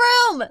being in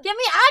the room. Get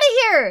me out of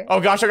here. Oh,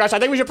 gosh, I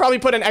think we should probably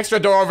put an extra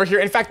door over here.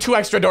 In fact, 2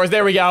 extra doors.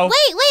 There we go.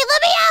 Wait,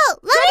 let me out!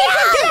 Let me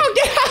out!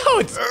 Get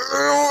out!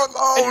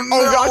 Oh, no.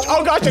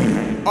 Oh, gosh.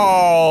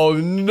 Oh,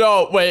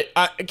 no. Wait,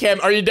 Kim,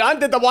 are you done?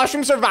 Did the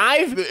washroom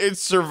survive? It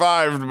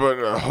survived, but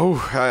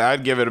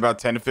I'd give it about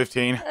 10 to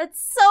 15.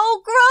 That's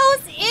so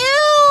gross.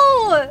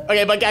 Ew.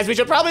 Okay, but guys, we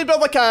should probably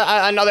build like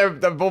another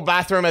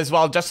bathroom as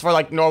well, just for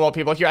like normal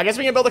people here. I guess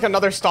we can build like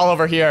another stall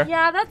over here.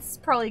 Yeah, that's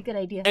probably a good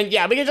idea. And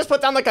yeah, we can just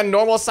put down like a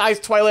normal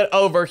sized toilet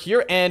over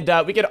here. And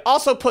we could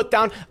also put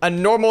down a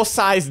normal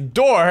sized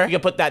door. We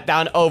can put that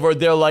down over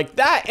there like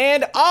that.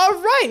 And all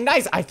right,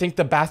 nice. I think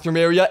the bathroom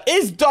area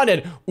is done.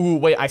 And ooh,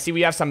 wait, I see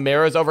we have have some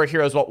mirrors over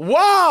here as well.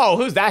 Whoa,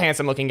 who's that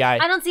handsome looking guy?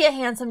 I don't see a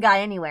handsome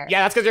guy anywhere.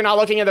 Yeah, that's because you're not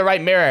looking in the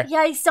right mirror.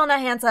 Yeah, he's still not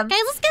handsome. Guys,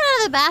 let's get out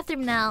of the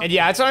bathroom now. And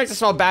yeah, it's starting to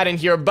smell bad in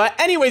here. But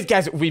anyways,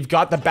 guys, we've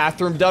got the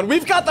bathroom done.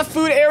 We've got the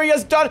food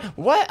areas done.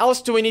 What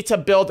else do we need to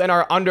build in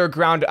our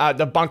underground,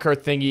 the bunker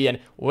thingy? And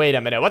wait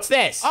a minute, what's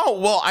this? Oh,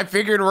 well, I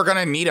figured we're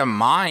gonna need a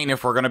mine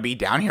if we're gonna be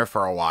down here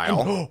for a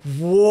while.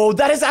 Whoa,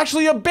 that is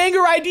actually a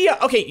banger idea.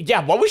 Okay,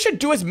 yeah, what we should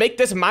do is make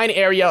this mine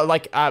area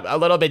like a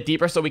little bit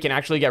deeper so we can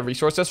actually get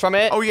resources from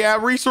it. Oh yeah,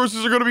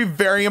 resources are gonna be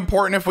very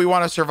important if we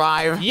want to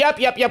survive.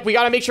 Yep. We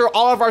gotta make sure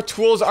all of our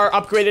tools are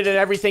upgraded and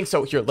everything.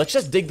 So here, let's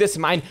just dig this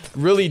mine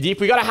really deep.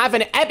 We gotta have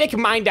an epic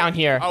mine down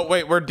here. Oh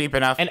wait, we're deep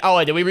enough. And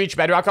oh, did we reach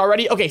bedrock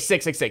already? Okay,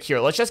 sick. Here,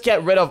 let's just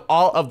get rid of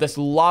all of this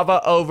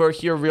lava over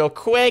here real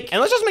quick.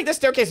 And let's just make this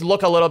staircase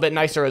look a little bit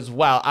nicer as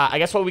well. I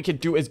guess what we could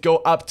do is go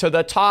up to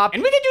the top.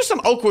 And we can do some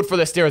oak wood for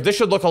the stairs. This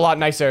should look a lot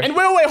nicer. And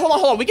wait,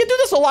 hold on. We can do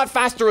this a lot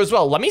faster as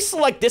well. Let me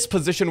select this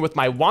position with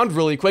my wand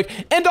really quick.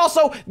 And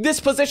also this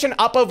position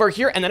up over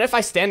here. And then if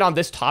I stand on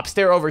this top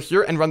stair over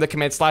here and run the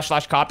command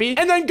 / copy,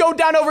 and then go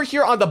down over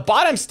here on the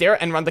bottom stair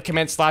and run the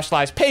command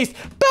 / paste,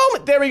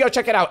 boom, there we go.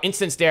 Check it out.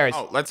 Instant stairs.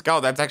 Oh, let's go.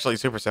 That's actually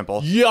super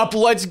simple. Yup,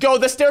 let's go.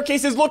 The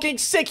staircase is looking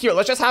sick here.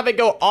 Let's just have it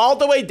go all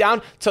the way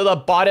down to the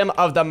bottom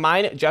of the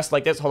mine, just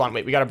like this. Hold on,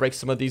 wait, we gotta break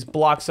some of these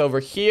blocks over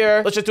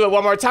here. Let's just do it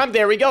one more time.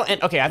 There we go.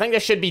 And okay, I think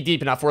this should be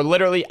deep enough. We're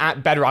literally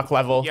at bedrock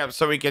level. Yep,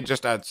 so we can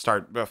just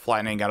start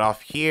flattening it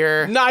off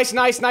here. Nice.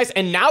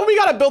 And now we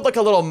gotta build like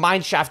a little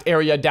mine shaft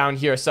area down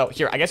here. So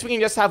here, I guess we can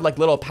just have like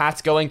little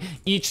paths going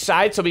each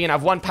side. So we can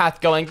have one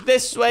path going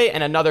this way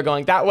and another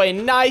going that way.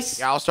 Nice.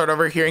 Yeah, I'll start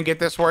over here and get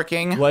this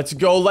working. Let's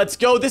go.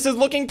 This is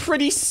looking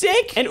pretty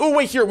sick. And oh,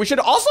 wait, here, we should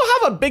also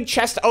have a big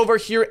chest over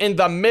here in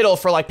the middle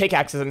for like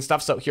pickaxes and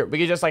stuff. So here, we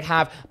could just like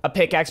have a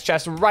pickaxe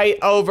chest right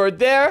over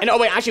there. And oh,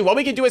 wait, actually, what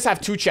we could do is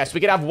have two chests. We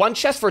could have one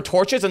chest for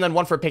torches and then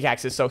one for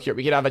pickaxes. So here,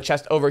 we could have a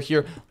chest over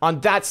here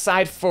on that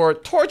side for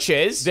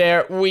torches.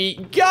 There we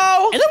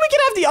go. And then we can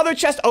have the other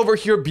chest over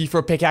here be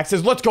for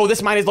pickaxes. Let's go.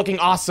 This mine is looking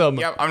awesome.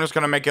 Yep, I'm just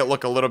gonna make it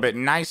look a little bit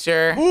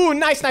nicer. Ooh,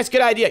 nice.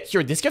 Good idea.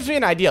 Here, this gives me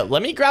an idea.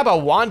 Let me grab a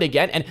wand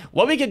again. And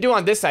what we could do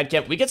on this side,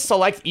 Kim, we could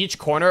select each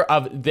corner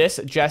of this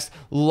just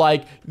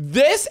like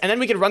this. And then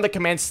we could run the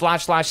command /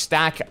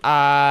 stack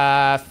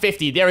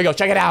 50. There we go.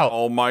 Check it out.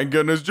 Oh my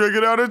goodness, check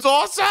it out. It's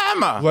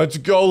awesome. Let's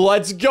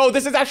go.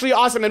 This is actually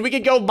awesome. And we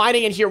could go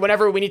mining in here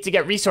whenever we need to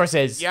get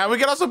resources. Yeah, we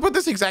could also put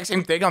this exact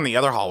same thing on the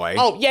other hallway.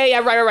 Oh, yeah,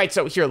 right.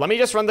 So here, let me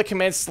just run the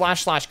command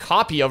 /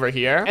 copy over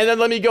here. And then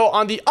let me go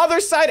on the other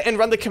side and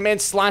run the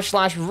command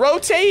 /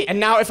 rotate. And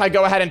now if I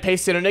go ahead and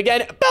paste it in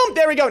again, boom,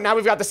 there we go. Now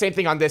we've got the same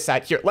thing on this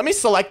side. Here, let me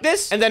select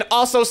this and then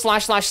also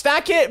 /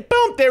 stack it.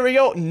 Boom, there we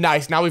go.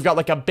 Nice. Now we've got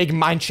like a big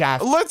mine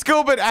shaft. Let's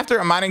go, but after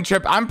a mining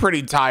trip, I'm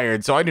pretty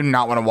tired, so I do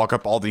not want to walk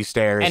up all these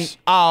stairs. And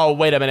oh,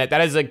 wait a minute.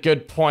 That is a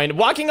good point.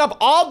 Walking up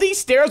all these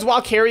stairs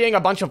while carrying a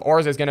bunch of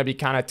ores is going to be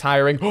kind of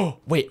tiring.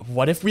 Wait,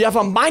 what if we have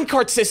a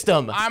minecart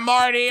system? I'm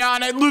already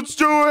on it. Let's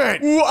do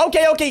it. Ooh,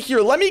 okay.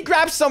 Here, let me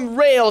grab some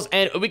rails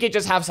and we could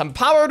just have some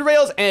powered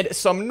rails and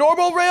some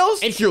normal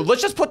rails. And here,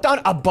 let's just put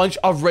down a bunch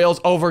of rails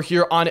over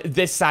here on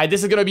this side.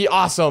 This is going to be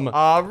awesome.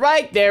 All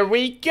right, there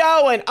we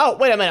go. And oh,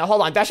 wait a minute.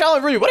 Hold on. Dashelle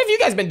and Ruby, what have you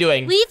guys been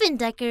doing? We've been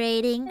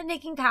decorating. And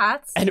making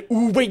paths. And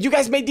ooh, wait, you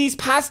guys made these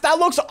paths? That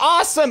looks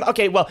awesome.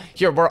 Okay, well,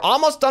 here, we're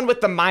almost done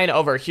with the mine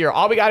over here.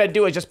 All we got to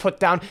do is just put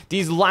down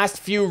these last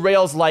few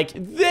rails like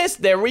this.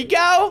 There we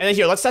go. And then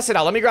here, let's test it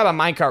out. Let me grab a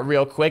minecart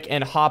real quick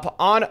and hop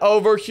on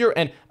over here.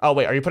 And oh,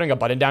 wait, are you putting a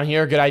button down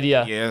here? Good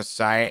idea. Yes,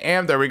 I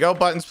am. There we go.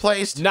 Buttons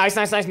placed. Nice.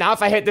 Now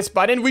if I hit this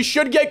button, we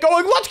should get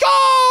going. Let's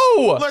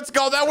go! Let's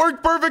go. That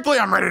worked perfectly.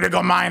 I'm ready to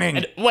go mining.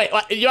 And wait,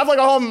 what? You have like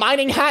a whole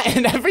mining hat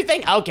and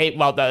everything? Okay,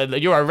 well,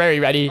 you are very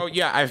ready. Oh,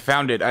 yeah, I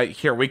found it.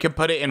 Here, we could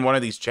put it in one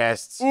of these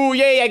chests. Ooh,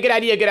 yeah, good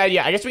idea.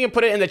 I guess we can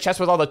put it in the chest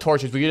with all the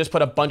torches. We can just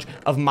put a bunch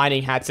of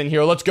mining hats in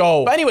here. Let's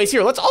go. But anyways,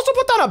 here, let's also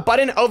put down a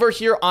button over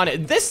here on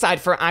this side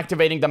for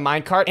activating the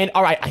minecart. And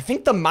all right, I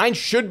think the mine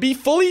should be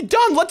fully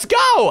done. Let's go.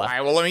 All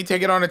right, well, let me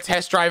take it on a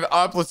test drive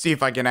up. Let's see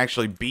if I can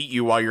actually beat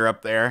you while you're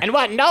up there. And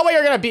what? No way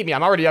you're gonna beat me.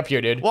 I'm already up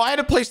here, dude. Well, I had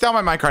to place down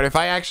my minecart. If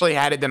I actually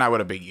had it, then I would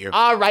have beat you.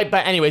 All right,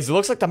 but anyways, it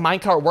looks like the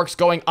minecart works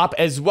going up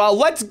as well.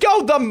 Let's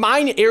go. The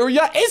mine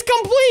area is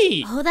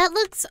complete. Oh, that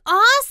looks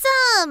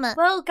awesome.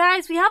 Well,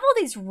 guys, we have all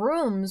these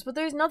rooms, but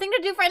there's nothing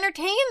to do for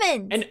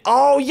entertainment. And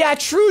oh, yeah,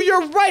 true.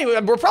 You're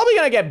right. We're probably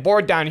gonna get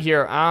bored down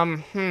here.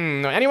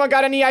 Anyone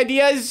got any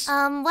ideas?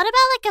 What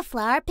about like a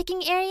flower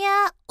picking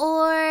area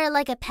or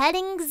like a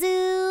petting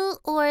zoo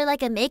or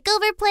like a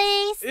makeover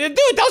place?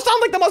 Dude, those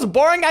sound like the most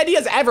boring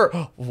ideas ever.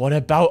 What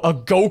about a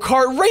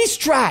go-kart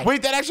racetrack?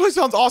 Wait, that actually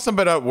sounds awesome,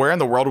 but where in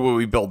the world would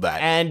we build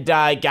that? And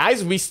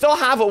guys, we still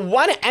have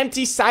one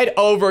empty side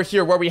over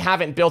here where we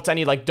haven't built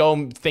any like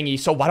dome thingy.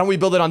 So why don't we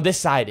build it on this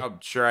side? Oh,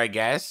 sure, I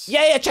guess.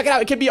 Yeah, check it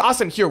out. It could be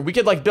awesome. Here, we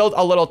could like build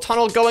a little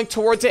tunnel going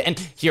towards it. And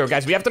here,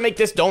 guys, we have to make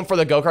this dome for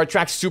the go-kart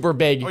track super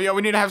big. Oh, yeah, yeah,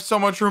 we need to have so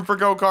much room for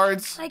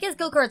go-karts. I guess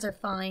go-karts are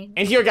fine.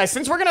 And here, guys,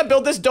 since we're gonna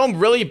build this dome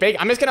really big,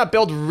 I'm just gonna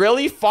build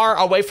really far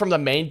away from the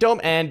main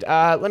dome. And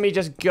let me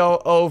just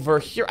go over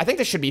here. I think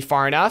this should be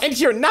far enough. And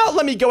here, now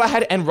let me go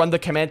ahead and run the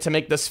command to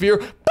make the sphere.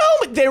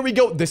 Boom! There we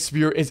go. The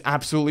sphere is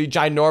absolutely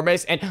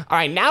ginormous. And all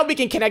right, now we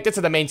can connect it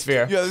to the main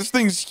sphere. Yeah, this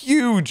thing's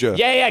huge.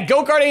 Yeah,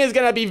 go-karting is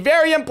gonna be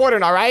very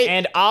important, all right?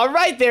 And all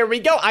right, there we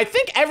go. I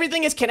think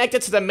everything is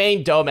connected to the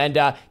main dome.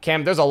 And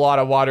Cam, there's a lot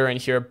of water in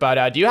here,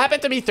 but do you happen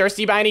to be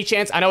thirsty by any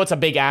chance? I know it's a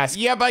big ask.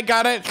 Yep, I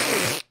got it.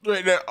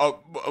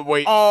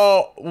 Wait.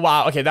 Oh,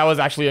 wow. Okay, that was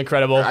actually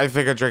incredible. I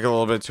think I drank a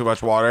little bit too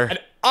much water.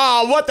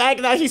 Oh, what the heck?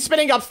 Now he's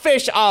spitting up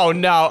fish. Oh,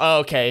 no.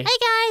 Okay. Hey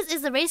guys,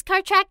 is the race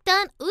car track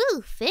done?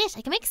 Ooh, fish.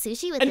 I can make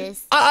sushi with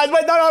this.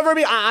 Wait, no,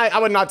 Ruby. I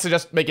would not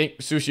suggest making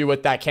sushi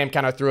with that. Cam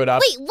kind of threw it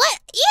up. Wait, what?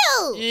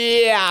 Ew!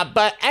 Yeah,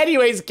 but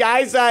anyways,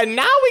 guys, now we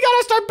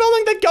gotta start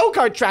building the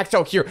go-kart track.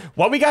 So here,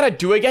 what we gotta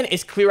do again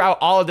is clear out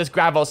all of this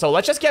gravel. So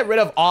let's just get rid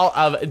of all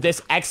of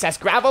this excess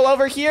gravel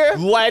over here.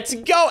 Let's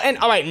go. And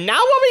all right, now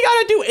what we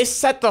gotta do is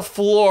set the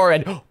floor.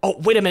 And oh,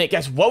 wait a minute,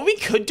 guys. What we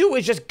could do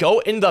is just go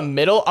in the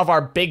middle of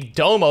our big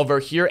dome over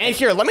here. And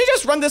here, let me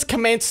just run this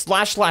command /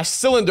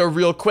 cylinder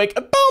real quick.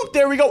 Boom,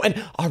 there we go.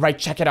 And all right,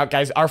 check it out,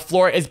 guys. Our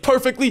floor is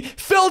perfectly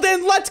filled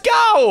in. Let's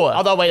go.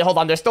 Although, wait, hold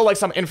on. There's still like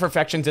some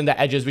imperfections in the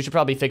edges. We should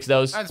probably fix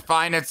those. That's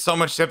fine. It's so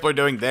much simpler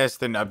doing this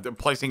than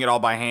placing it all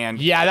by hand.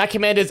 Yeah, that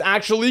command is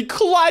actually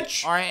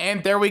clutch. All right,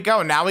 and there we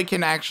go. Now we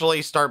can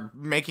actually start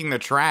making the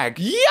track.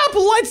 Yep,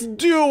 let's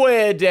do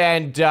it.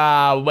 And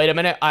wait a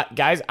minute,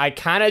 guys, I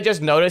kind of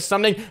just noticed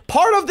something.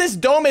 Part of this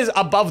dome is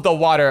above the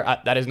water.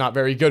 That is not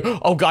very good.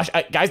 Oh gosh,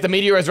 guys, the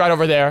meteor is right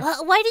over there.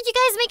 Why did you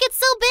guys make it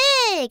so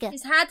big?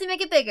 Just had to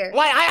make it bigger.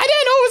 Why, I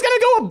didn't know it was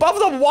gonna go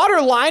above the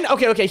water line.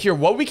 Okay, here,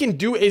 what we can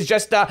do is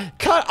just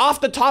cut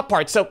off the top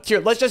part. So here,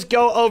 let's just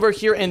go over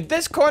here in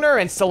this corner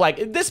and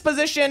select this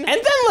position. And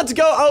then let's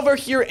go over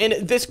here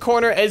in this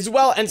corner as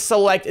well and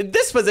select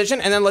this position.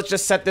 And then let's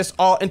just set this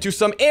all into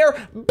some air.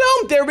 Boom,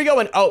 there we go.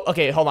 And oh,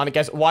 okay, hold on,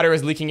 guys, water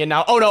is leaking in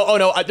now. Oh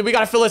no, we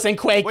gotta fill this in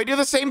quick. Wait, do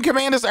the same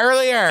command as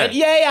earlier. And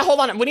yeah, hold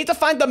on. We need to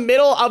find the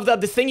middle of the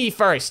thingy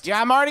first.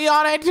 Yeah, I'm already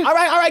on it. All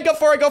right, go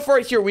for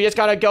it. Here, we just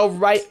gotta go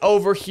right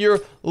over here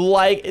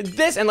like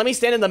this. And let me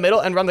stand in the middle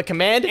and run the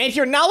command. And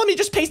here, now let me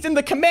just paste in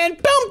the command.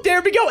 Boom,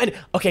 there we go. And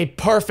okay,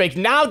 perfect.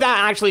 Now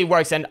that actually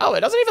works. And oh,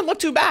 it doesn't even look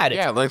too bad.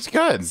 Yeah, it looks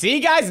good. See,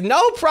 guys,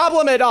 no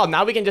problem at all.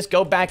 Now we can just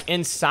go back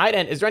inside.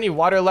 And is there any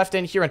water left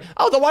in here? And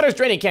oh, the water's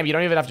draining, Cam. You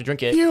don't even have to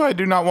drink it. Phew, I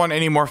do not want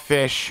any more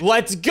fish.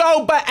 Let's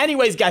go. But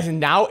anyways, guys,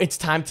 now it's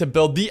time to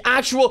build the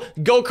actual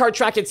go-kart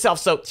track itself.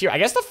 So here, I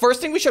guess the first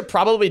thing we should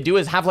probably do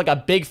is have like a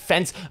big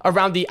fence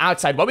around the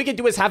outside. What we could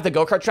do is have the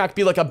go-kart track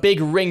be like a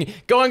big ring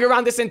going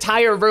around this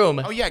entire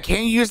room. Oh yeah,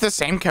 can you use the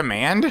same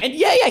command? And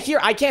yeah, here,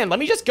 I can. Let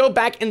me just go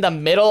back in the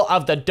middle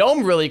of the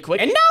dome really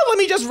quick. And now let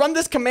me just run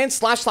this command /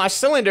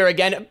 cylinder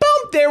again.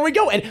 Boom, there we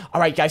go. And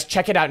all right, guys,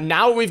 check it out.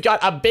 Now we've got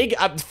a big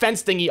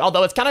fence thingy,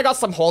 although it's kind of got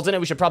some holes in it.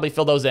 We should probably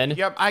fill those in.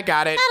 Yep, I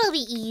got it. That'll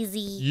be easy.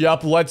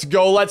 Yep, let's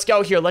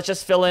go. Here, let's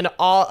just fill in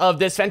all of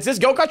this fence. This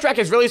go-kart track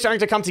is really starting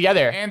to come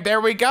together. And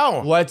there we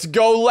go. Let's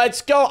go.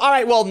 All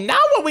right, well, now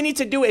what we need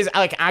to do is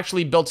like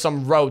actually build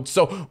some roads.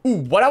 So,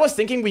 what I was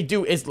thinking we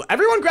do is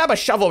everyone grab a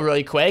shovel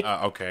really quick.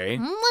 Okay.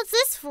 What's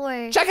this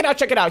for? Check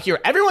it out here.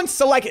 Everyone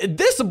select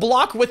this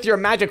block with your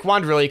magic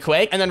wand really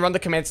quick and then run the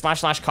command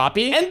 /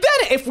 copy. And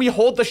then if we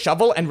hold the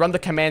shovel and run the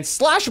command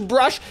 /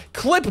 brush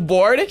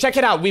clipboard, check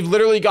it out. We've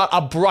literally got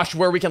a brush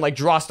where we can like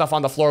draw stuff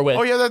on the floor with.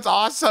 Oh yeah, that's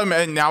awesome.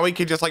 And now we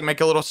can just like make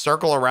a little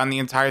circle around the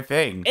entire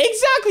thing.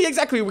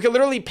 Exactly. We can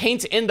literally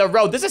paint in the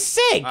road. This is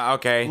sick.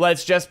 Okay.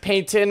 Let's just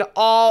paint in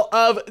all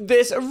of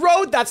this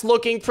road. That's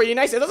looking pretty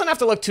nice. It doesn't have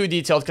to look too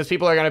detailed because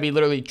people are going to be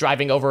literally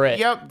driving over it.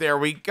 Yep, there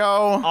we go.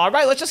 All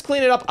right, let's just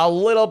clean it up a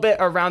little bit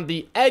around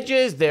the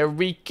edges. There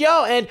we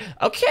go. And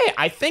okay,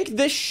 I think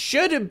this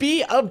should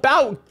be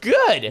about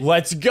good.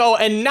 Let's go.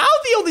 And now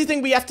the only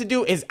thing we have to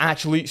do is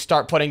actually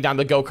start putting down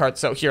the go-kart.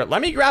 So here,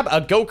 let me grab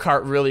a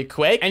go-kart really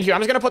quick. And here,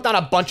 I'm just going to put down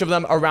a bunch of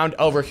them around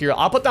over here.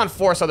 I'll put down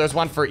 4, so there's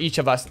one for each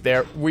of us.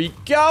 There we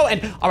go.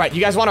 And all right,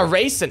 you guys want to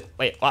race? And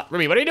wait,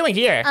 Ruby, what are you doing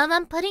here?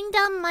 I'm putting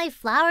down my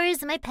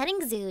flowers in my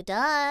petting zoo,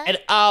 duh. And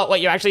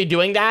wait, you're actually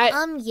doing that?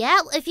 Yeah,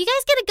 if you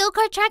guys get a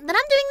go-kart track, then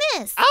I'm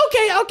doing this.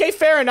 Okay,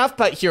 fair enough.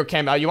 But here,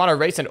 Cam, you want to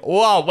race? And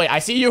whoa, wait, I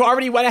see you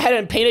already went ahead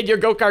and painted your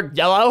go-kart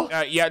yellow.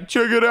 Yeah,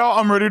 check it out.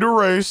 I'm ready to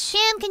race.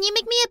 Cam, can you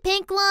make me a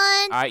pink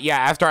one? Yeah,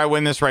 after I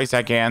win this race,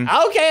 I can.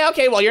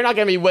 Okay, well, you're not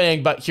going to be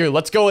winning, but here,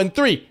 let's go in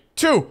 3,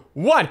 2,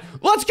 1,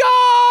 let's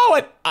go!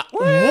 And,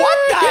 what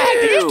the heck?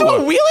 Did you just do a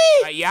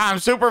wheelie? Yeah, I'm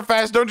super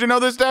fast. Don't you know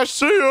this, Dash?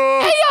 See ya!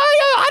 Hey,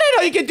 I didn't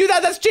know you could do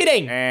that. That's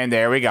cheating. And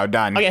there we go,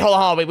 done. Okay, hold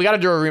on. Wait, we got to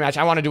do a rematch.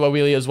 I want to do a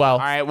wheelie as well. All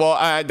right, well,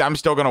 I'm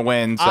still going to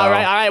win, so. All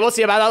right, we'll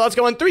see about that. Let's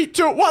go in 3,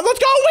 2, 1, let's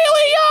go,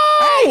 wheelie,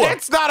 yo! Hey,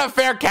 that's not a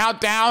fair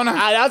countdown.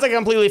 That was a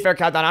completely fair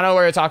countdown. I don't know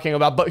what you're talking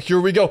about, but here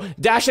we go.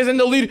 Dash is in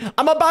the lead.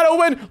 I'm about to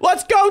win.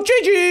 Let's go,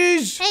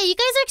 GG's! Hey, you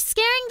guys are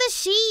scaring the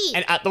sheep.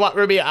 And what,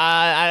 Ruby?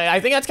 I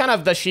think that's kind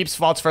of the sheep's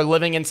fault for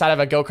living inside of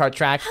a go-kart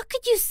track. How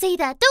could you say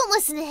that? Don't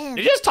listen to him.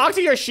 Did you just talk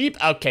to your sheep?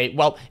 Okay,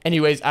 well,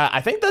 anyways,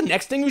 I think the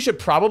next thing we should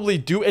probably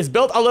do is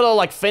build a little,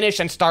 like, finish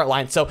and start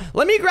line. So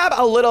let me grab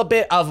a little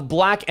bit of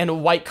black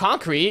and white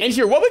concrete. And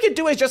here, what we could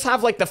do is just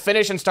have, like, the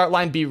finish and start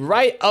line be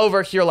right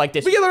over here like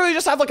this. We can literally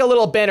just have, like, a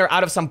little banner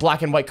out of some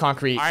black and white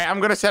concrete. All right, I'm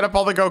gonna set up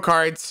all the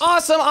go-karts.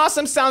 Awesome,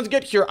 awesome. Sounds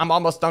good. Here, I'm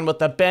almost done with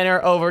the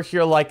banner over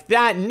here like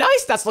that.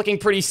 Nice, that's looking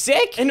pretty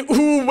sick. And,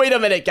 ooh, wait a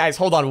minute, guys.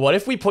 Hold on. What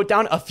if we put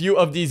down a few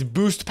of these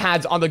boost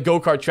pads on the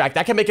go-kart track?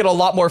 That can make it a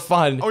lot more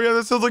fun. Oh, yeah,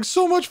 that sounds like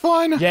so much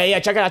fun. Yeah,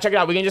 check it out, check it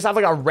out. We can just have,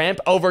 like, a ramp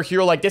over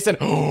here like this. And,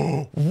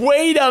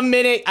 wait a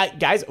minute.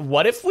 Guys,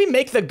 what if we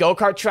make the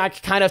go-kart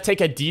track kind of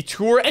take a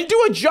detour and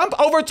do a jump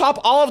over top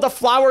all of the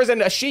flowers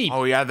and the sheep?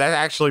 Oh, yeah, that'd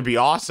actually be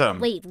awesome.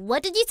 Wait,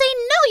 what did you say?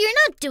 No, you're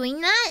not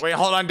doing that. Wait,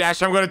 hold on,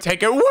 Dash. I'm gonna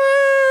take it. Woo!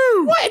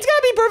 What? It's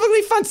gonna be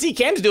perfectly fun. See,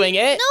 Cam's doing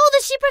it. No,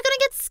 the sheep are gonna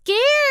get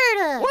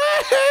scared.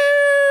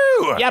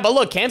 Woohoo! Yeah, but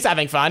look, Cam's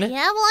having fun. Yeah, well,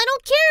 I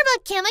don't care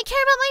about Cam. I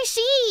care about my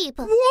sheep.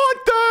 What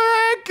the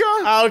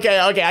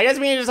heck? Okay. I guess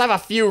we can just have a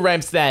few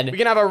ramps then. We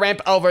can have a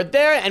ramp over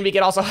there, and we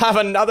can also have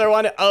another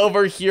one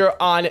over here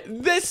on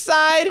this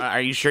side.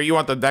 Are you sure you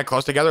want them that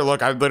close together?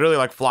 Look, I'm literally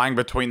like flying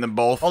between them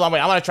both. Hold on, wait,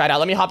 I want to try it out.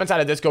 Let me hop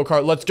inside of this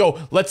go-kart. Let's go.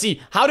 Let's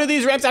see. How do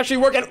these ramps actually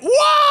work? And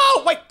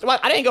whoa! Wait,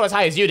 what? I didn't go as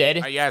high as you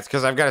did. Yeah, it's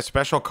because I've got a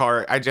special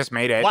car. I just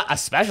made it. What? A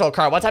special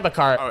car? What type of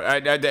car?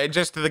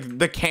 Just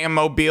the Cam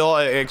Mobile,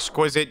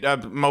 exquisite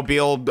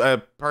mobile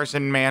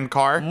person man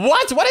car.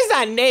 What? What is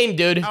that name,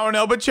 dude? I don't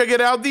know, but check it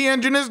out. The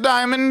engine is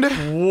diamond.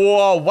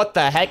 Whoa, what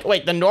the heck?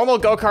 Wait, the normal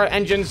go-kart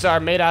engines are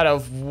made out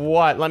of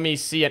what? Let me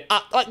see it.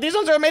 These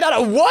ones are made out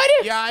of wood?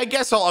 Yeah, I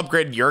guess I'll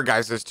upgrade your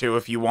guys's too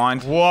if you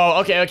want. Whoa,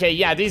 okay.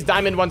 Yeah, these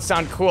diamond ones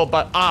sound cool,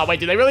 but wait,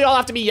 do they really all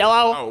have to be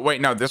yellow? Oh,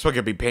 wait, no, this one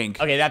could be pink.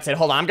 Okay, that's it.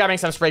 Hold on, I'm grabbing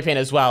some spray paint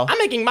as well. I'm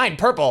making mine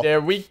purple.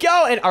 There we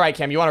go. And all right,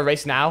 Cam, you want to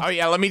race now? Oh,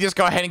 yeah, let me just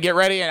go ahead and get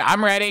ready, and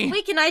I'm ready.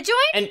 Wait, can I join?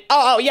 And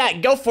oh yeah,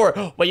 go for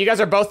it. Wait, you guys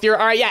are both here.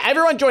 All right, yeah,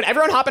 everyone join.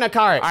 Everyone hop in a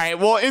car. All right,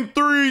 well, in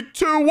 3,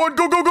 2, 1,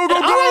 go, go, go, go,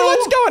 All go. right,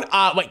 let's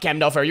go. Wait, Cam,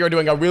 no fair. You're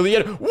doing a really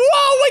good.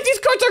 Whoa, wait, these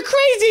carts are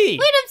crazy.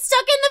 Wait, I'm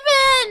stuck in the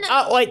bin.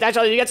 Oh, wait, that's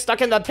all. You get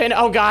stuck in the pin.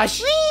 Oh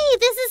gosh. Wait,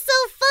 this is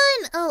so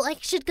fun. Oh, I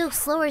should go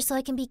slower so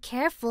I can be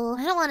careful.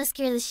 I don't want to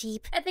scare the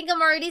sheep. I think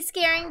I'm already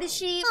scaring the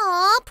sheep.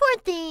 Aw,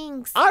 poor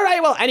things. All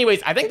right, well,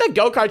 anyways, I think the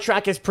go-kart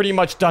track is pretty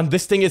much done.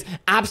 This thing is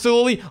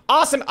absolutely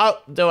awesome. Oh,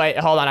 wait,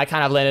 hold on. I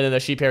kind of landed in the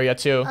sheep area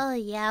too. Oh,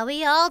 yeah,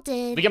 we all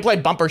did. We can play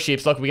bumper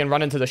sheeps. Look, we can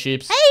run into the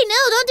sheeps. Hey, no,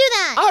 don't do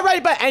that. All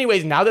right, but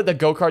anyways, now that the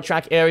go-kart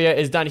track area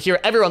is done here,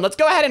 everyone, let's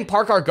go ahead and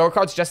park our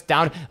go-karts just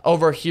down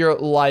over here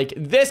like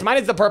this. Mine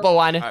is the purple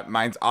one.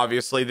 Mine's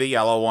obviously the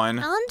yellow one.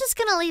 I'm just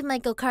gonna leave my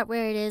go-kart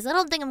where it is. I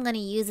don't think I'm gonna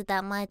use it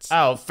that much.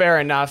 Oh, fair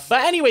enough.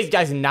 But anyways,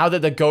 guys, now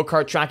that the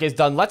go-kart track is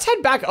done, let's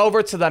head back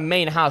over to the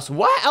main house.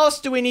 What else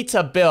do we need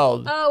to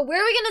build? Oh,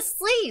 where are we gonna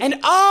sleep? And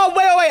oh,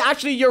 wait.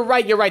 Actually, you're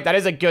right. That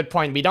is a good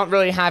point. We don't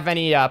really have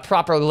any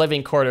proper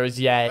living quarters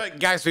yet.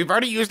 Guys, we've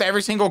already used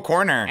every single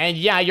corner. And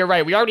yeah, you're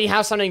right. We already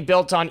have something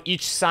built on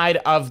each side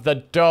of the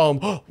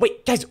dome.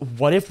 Wait, guys,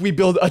 what if we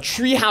build a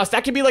tree house?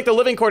 That could be like the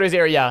living quarters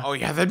area. Oh,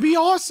 yeah, that'd be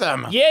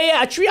awesome.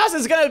 Yeah, a treehouse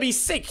is gonna be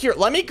sick. Here,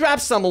 let me grab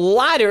some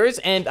ladders,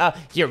 and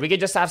here, we could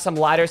just have some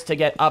ladders to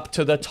get up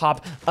to the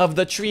top of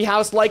the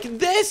treehouse like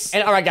this.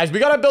 And all right, guys, we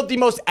gotta build the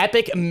most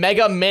epic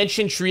mega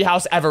mansion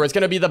treehouse ever. It's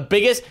gonna be the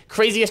biggest,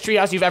 craziest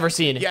treehouse you've ever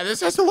seen. Yeah,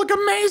 this has to look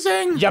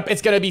amazing. Yep,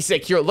 it's gonna be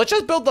sick. Here, let's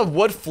just build the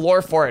wood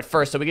floor for it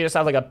first, so we can just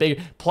have like a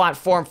big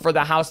platform for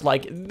the house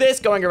like this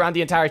going around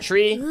the entire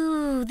tree.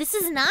 Ooh, this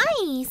is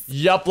nice.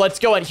 Yup, let's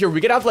go. And here,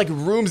 we could have like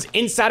rooms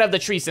inside of the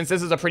tree since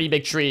this is a pretty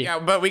big tree. Yeah,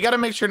 but we gotta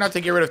make sure not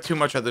to get rid of too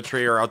much of the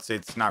tree or else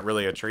it's not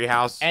really a tree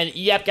house. And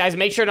yep, guys,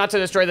 make sure not to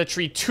destroy the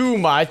tree too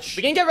much.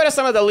 We can get rid of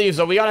some of the leaves,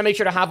 but we gotta make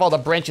sure to have all the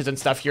branches and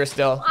stuff here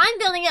still. I'm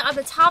building it on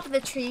the top of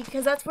the tree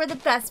because that's where the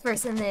best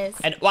person is.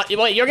 And what,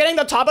 you're getting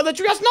the top of the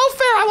tree house? No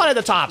fair, I wanted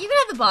the top. You can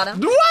have the bottom.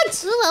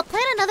 What? Ooh, I'll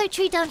plant another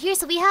tree down here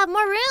so we have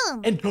more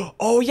room. And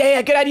oh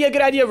yeah, good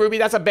idea, Ruby.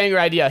 That's a banger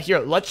idea. Here,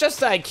 let's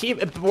just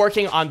keep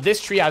working on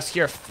this tree house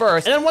here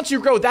first. And then once you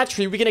grow that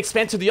tree, we can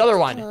expand to the other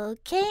one.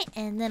 Okay,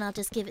 and then I'll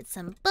just give it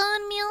some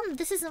bone meal.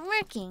 This isn't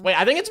working. Wait,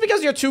 I think it's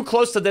because you're too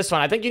close to this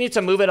one. I think you need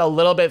to move it a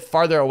little bit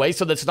farther away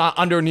so that it's not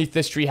underneath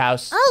this tree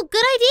house. Oh,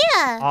 good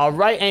idea. All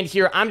right, and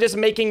here, I'm just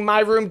making my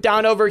room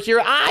down over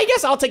here. I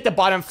guess I'll take the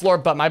bottom floor,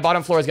 but my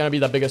bottom floor is gonna be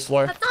the biggest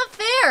floor. That's not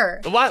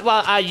fair. What?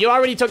 Well, you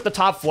already took the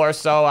top floor,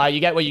 so you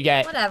get what you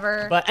get.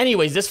 Whatever. But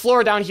anyways, this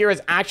floor down here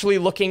is actually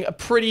looking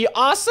pretty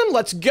awesome.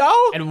 Let's go.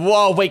 And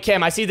whoa, wait,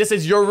 Cam, I see this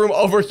is your room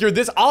over here.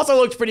 This also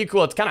looks pretty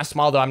cool. It's kind of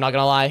small, though, I'm not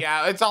gonna lie.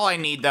 Yeah, it's all I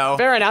need, though.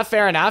 Fair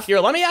enough. Here,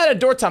 let me add a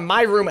door to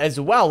my room as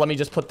well. Let me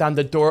just put down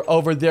the door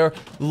over there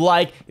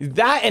like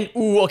that. And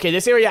ooh, okay,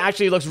 this area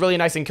actually looks really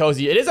nice and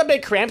cozy. It is a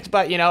bit cramped,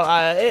 but you know,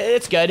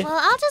 it's good. Well,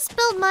 I'll just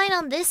build mine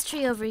on this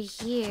tree over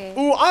here.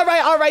 Ooh, all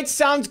right,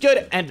 sounds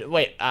good. And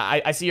wait,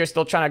 I see you're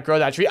still trying to grow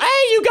that tree.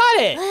 Hey, you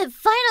got it! It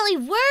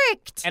finally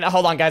worked. And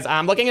hold on, guys.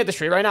 I'm looking at the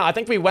tree right now. I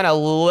think we went a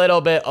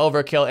little bit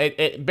overkill.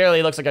 It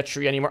barely looks like a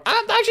tree anymore.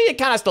 Actually, it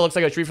kind of still looks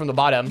like a tree from the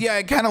bottom. Yeah,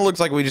 it kind of looks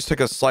like we just took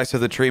a slice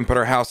of the tree and put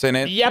our house in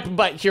it. Yep,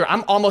 but here,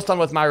 I'm almost done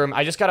with my room.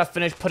 I just gotta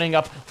finish putting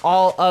up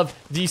all of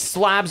these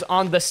slabs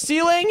on the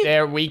ceiling.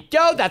 There we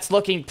go. That's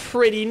looking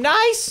pretty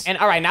nice. And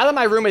all right, now that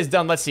my room is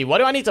done, let's see. What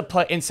do I need to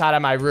put inside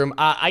of my room?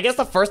 I guess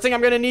the first thing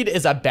I'm gonna need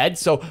is a bed.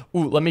 So,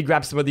 let me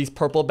grab some of these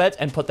purple beds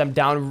and put them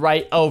down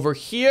right over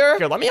here.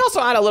 Here, let me also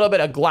add a little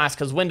bit of glass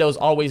because windows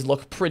always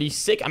look pretty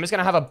sick. I'm just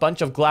gonna have a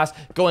bunch of glass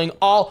going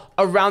all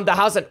around the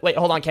house. And wait,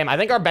 hold on, Cam. I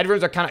think our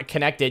bedrooms are kind of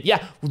connected.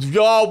 Yeah.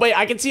 Oh, wait,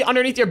 I can see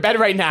underneath your bed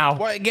right now.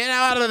 What? Get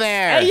out of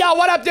there. Hey, yo,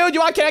 what up, dude?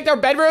 You want to connect our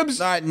bedrooms?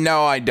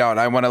 No, I don't.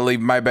 I want to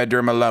leave my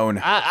bedroom alone.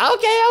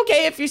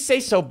 Okay, if you say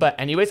so. But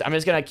anyways, I'm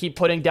just gonna keep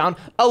putting down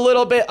a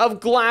little bit of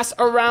glass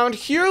around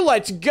here.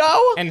 Let's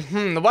go.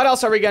 And what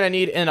else are we gonna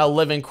need in a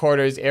living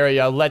quarters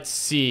area? Let's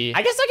see.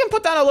 I guess I can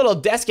put down a little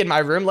desk in my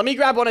room. Let me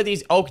grab one of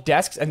these oak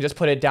desks and just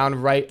put it down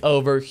right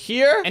over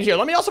here. And here,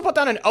 let me also put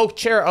down an oak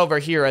chair over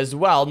here as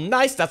well.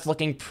 Nice, that's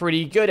looking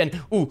pretty good.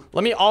 And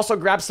let me also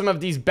grab some of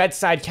these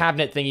bedside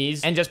cabinet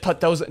thingies and just put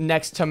those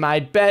next to my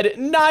bed.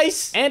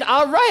 Nice. And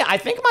all right, I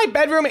think my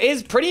bedroom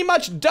is pretty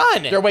much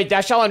done. Here, wait,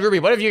 Dashelle and Ruby,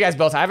 what have you guys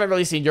built? I haven't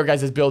really seen your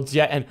guys' builds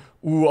yet. And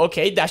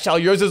okay,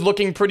 Dashelle, yours is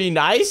looking pretty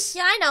nice.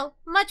 Yeah, I know.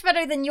 Much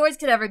better than yours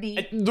could ever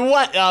be.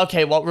 What?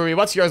 Okay, well, Ruby,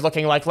 what's yours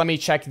looking like? Let me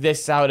check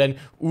this out. And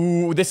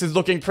this is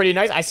looking pretty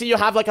nice. I see you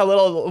have like a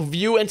little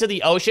view into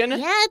the ocean.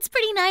 Yeah, it's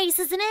pretty nice,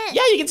 isn't it?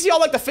 Yeah, you can see all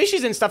like the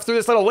fishies and stuff through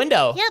this little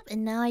window. Yep,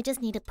 and now I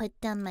just need to put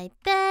down my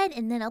bed,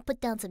 and then I'll put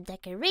down some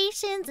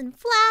decorations and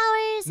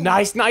flowers. And...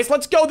 Nice.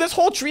 Let's go. This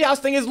whole treehouse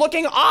thing is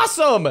looking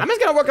awesome. I'm just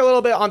gonna work a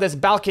little bit on this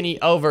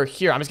balcony over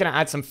here. I'm just gonna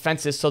add some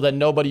fences so that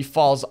nobody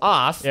falls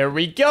off. There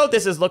we go.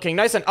 This is looking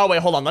nice. And oh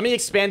wait, hold on. Let me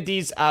expand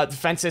these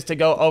fences to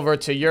go over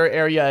to your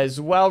area as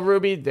well,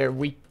 Ruby. There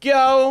we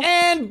go.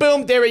 And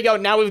boom, there we go.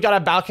 Now we've got a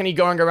balcony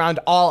going around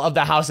all of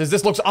the houses.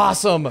 This looks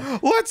awesome.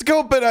 Let's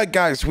go. But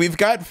guys, we've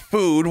got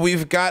food.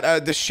 We've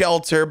got the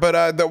shelter.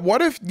 But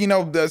what if,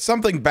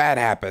 something bad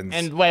happens?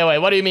 And wait,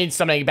 what do you mean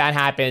something bad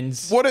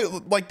happens? What if,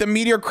 like, the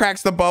meteor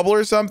cracks the bubble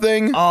or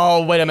something?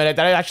 Oh, wait a minute.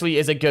 That actually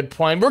is a good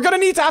point. We're gonna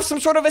need to have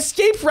some sort of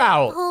escape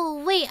route.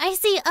 Oh, wait, I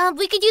see.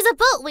 We could use a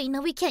boat. Wait,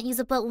 no, we can't use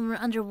a boat when we're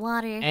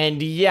underwater.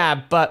 And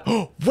yeah, but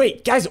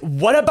wait, guys,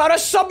 what about a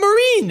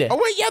submarine? Oh,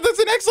 wait, yeah, that's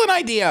an excellent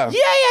idea. Yeah,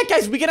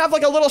 guys, we can have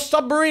like a little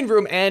submarine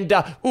room. And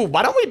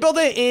why don't we build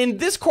it in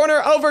this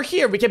corner over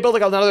here? We can build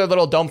like another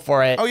little dome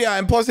for it. Oh, yeah,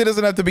 and plus it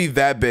doesn't have to be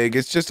that big.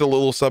 It's just a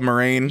little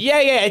submarine. Yeah,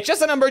 it's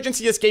just an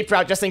emergency escape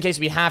route just in case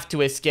we have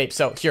to escape.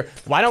 So here,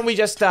 why don't we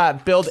just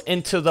build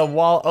into the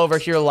wall over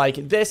here like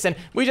this, and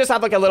we just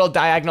have like a little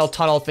diagonal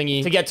tunnel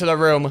thingy to get to the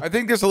room. I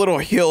think there's a little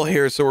hill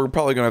here, so we're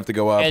probably gonna have to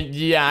go up. And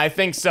yeah, I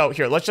think so.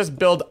 Here, let's just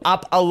build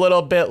up a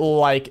little bit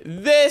like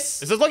this.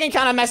 This is looking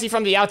kind of messy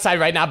from the outside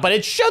right now, but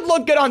it should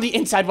look good on the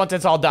inside once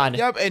it's all done.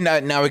 Yep,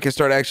 and now we can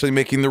start actually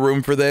making the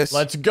room for this.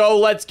 Let's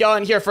go.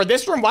 And here, for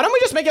this room, why don't we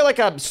just make it like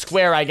a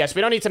square, I guess?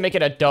 We don't need to make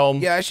it a dome.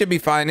 Yeah, it should be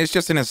fine. It's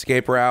just an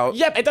escape route.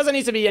 Yep, it doesn't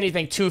need to be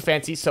anything too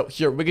fancy. So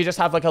here, we could just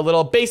have like a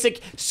little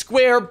basic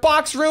square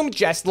box room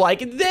just like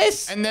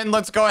this. And then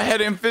let's go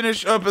ahead and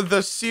finish up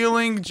the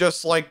ceiling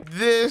just like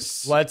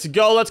this. Let's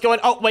go.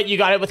 And oh, wait, you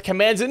got it with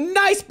commands.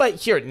 Nice. But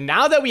here,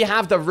 now that we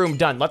have the room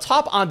done, let's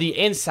hop on the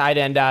inside.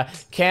 And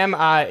Cam,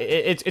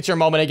 it's your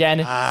moment again.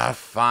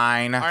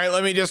 Fine. All right,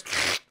 let me just...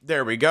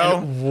 There we go.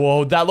 And,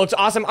 whoa, that looks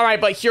awesome. All right,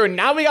 but here,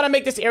 now we gotta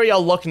make this area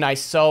look nice.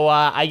 So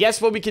I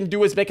guess what we can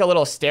do is make a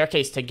little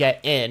staircase to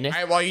get in. All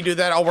right, while you do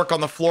that, I'll work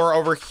on the floor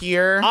over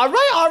here. All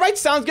right,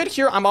 sounds good.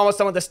 Here, I'm almost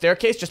done with the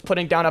staircase, just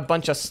putting down a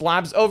bunch of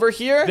slabs over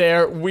here.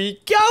 There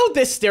we go.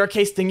 This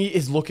staircase thingy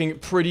is looking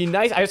pretty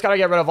nice. I just gotta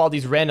get rid of all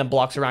these random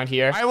blocks around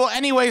here. All right, well,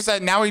 anyways,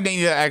 now we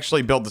need to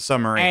actually build the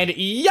submarine. And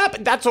yep,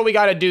 that's what we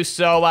gotta do.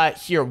 So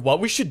here, what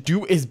we should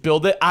do is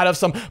build it out of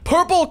some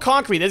purple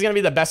concrete. This is gonna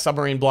be the best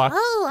submarine block.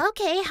 Oh,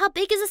 okay. How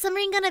big is the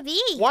submarine gonna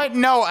be? What?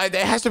 No, it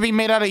has to be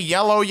made out of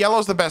yellow.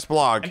 Yellow's the best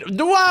block.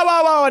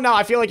 Whoa. No,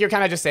 I feel like you're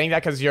kind of just saying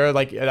that because you're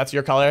like, that's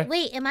your color.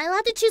 Wait, am I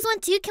allowed to choose one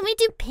too? Can we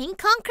do pink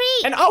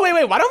concrete? And oh,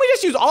 wait, why don't we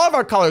just use all of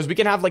our colors? We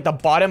can have like the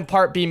bottom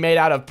part be made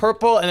out of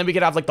purple, and then we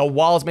could have like the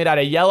walls made out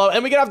of yellow,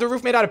 and we could have the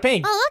roof made out of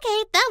pink. Oh,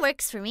 okay. That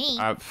works for me.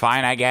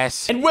 Fine, I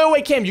guess. And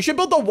wait, Kim, you should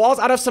build the walls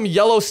out of some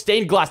yellow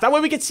stained glass. That way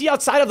we can see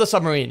outside of the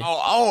submarine.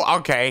 Oh,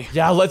 okay.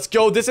 Yeah, let's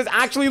go. This is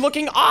actually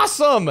looking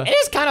awesome. It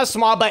is kind of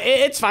small, but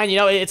it's fine.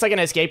 It's like an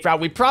escape route.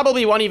 We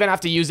probably won't even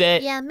have to use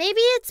it. Yeah, maybe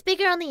it's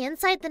bigger on the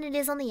inside than it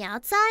is on the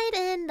outside,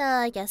 and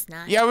I guess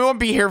not. Yeah, we won't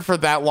be here for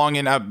that long.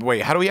 And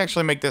wait, how do we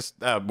actually make this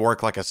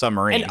work like a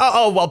submarine? And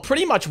well,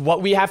 pretty much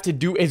what we have to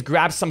do is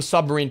grab some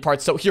submarine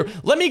parts. So here,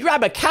 let me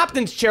grab a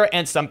captain's chair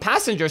and some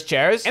passengers'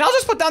 chairs, and I'll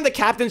just put down the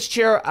captain's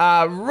chair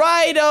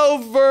right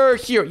over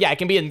here. Yeah, it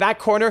can be in that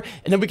corner,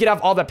 and then we could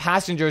have all the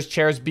passengers'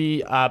 chairs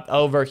be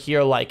over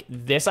here like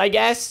this, I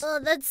guess. Oh,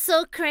 that's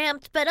so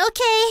cramped, but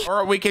okay.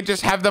 Or we could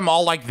just have them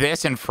all like this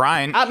this in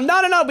front.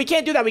 No, we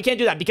can't do that. We can't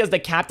do that because the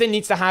captain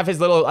needs to have his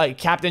little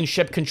captain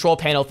ship control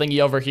panel thingy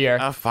over here.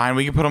 Fine.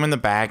 We can put him in the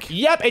back.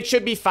 Yep, it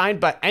should be fine.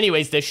 But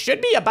anyways, this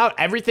should be about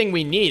everything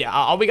we need.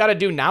 All we got to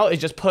do now is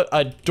just put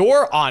a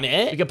door on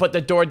it. We can put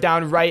the door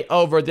down right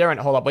over there. And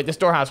hold up, wait, this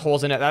door has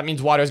holes in it. That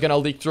means water is going to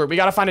leak through it. We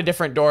got to find a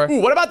different door.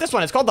 Ooh, what about this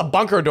one? It's called the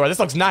bunker door. This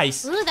looks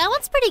nice. Ooh, that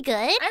one's pretty good.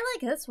 I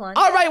like this one.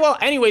 All right, well,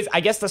 anyways,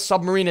 I guess the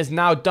submarine is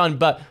now done.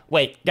 But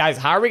wait, guys,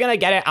 how are we going to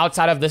get it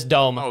outside of this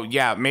dome? Oh,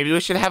 yeah. Maybe we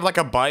should have like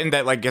a button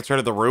that like gets rid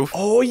of the roof.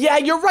 Oh, yeah,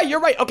 you're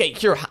right. Okay,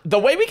 here, the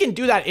way we can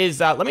do that is,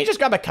 let me just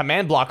grab a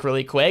command block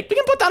really quick. We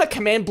can put down a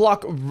command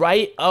block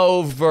right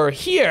over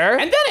here.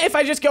 And then if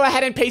I just go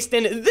ahead and paste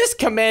in this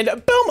command,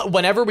 boom,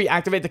 whenever we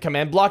activate the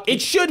command block,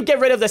 it should get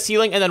rid of the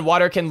ceiling and then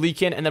water can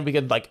leak in and then we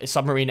could like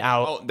submarine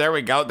out. Oh, there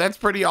we go. That's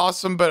pretty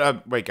awesome.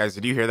 But wait, guys,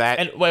 did you hear that?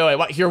 And wait,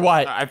 what? Hear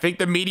what? I think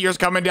the meteor's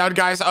coming down,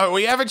 guys.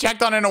 We haven't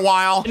checked on it in a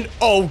while.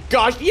 Oh,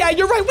 gosh. Yeah,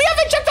 you're right. We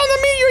haven't checked on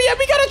the meteor yet.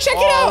 We gotta check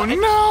it out.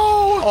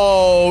 No.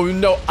 Oh,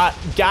 no.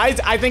 Guys,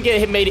 I think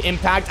it made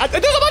impact.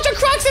 There's a bunch of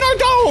cracks in our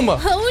dome.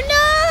 Oh,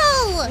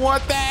 no.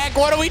 What the heck?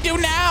 What do we do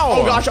now?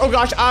 Oh, gosh.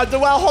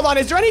 Well, hold on.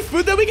 Is there any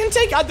food that we can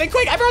take?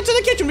 Quick, everyone to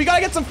the kitchen. We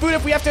gotta get some food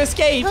if we have to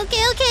escape. Okay.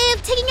 I'm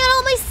taking out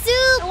all my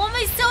soup. I want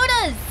my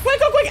sodas.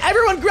 Quick.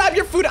 Everyone grab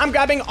your food. I'm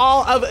grabbing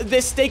all of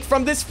this steak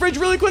from this fridge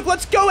really quick.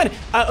 Let's go in.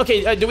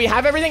 Okay, do we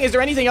have everything? Is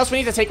there anything else we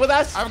need to take with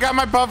us? I've got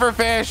my puffer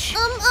fish.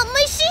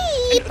 My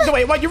sheep. So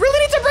wait, what? You really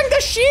need to bring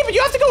the sheep?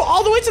 You have to go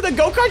all the way to the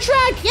go-kart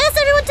track? Yes,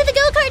 everyone to the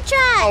go-kart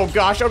track. Oh,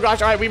 gosh. All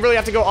right, we really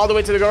have to go all the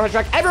way to the go-kart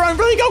track. Everyone,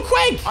 really go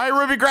quick. All right,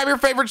 Ruby, grab your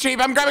favorite sheep.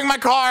 I'm grabbing my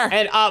car.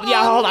 And,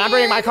 yeah, hold on. I'm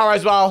bringing my car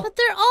as well. But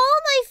they're all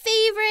my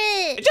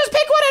favorite. Just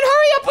pick one and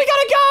hurry up. We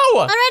gotta go.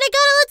 All right, I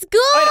got it. Let's go.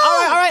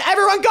 All right.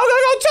 Everyone, go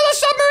to the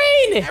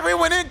submarine.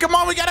 Everyone in. Come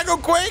on, we gotta go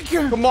quick.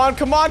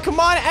 Come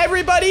on.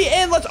 Everybody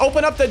in. Let's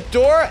open up the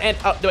door. And,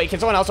 wait, can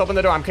someone else open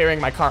the door? I'm carrying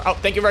my car. Oh,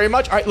 thank you very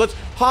much. All right, let's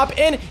hop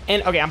in.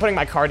 And, okay, I'm putting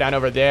my car down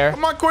over there.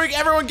 Come on, quick.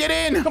 Everyone get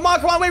in. Come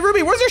on. Wait,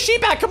 Ruby, where's your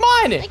sheep at? Come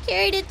on. I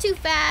carried it too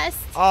fast.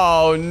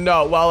 Oh,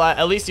 no. Well,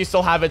 at least you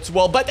still have its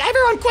wool. But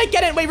everyone, quick,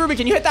 get in. Wait, Ruby,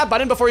 can you hit that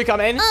button before you come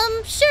in?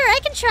 Sure, I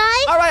can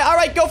try. All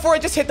right, go for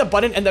it. Just hit the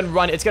button and then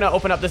run. It's gonna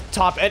open up the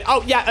top. And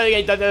oh yeah,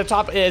 okay, the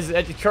top is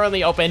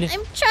currently open.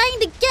 I'm trying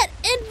to get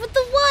in, but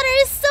the water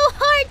is so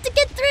hard to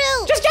get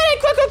through. Just get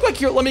in, quick.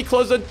 Here, let me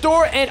close the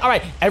door. And all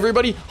right,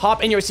 everybody,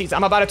 hop in your seats.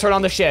 I'm about to turn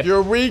on the ship.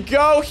 Here we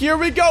go.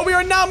 We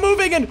are now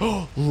moving, and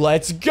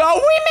let's go.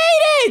 We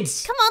made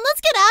it. Come on,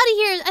 let's get out of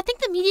here. I think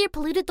the meteor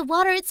polluted the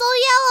water. It's all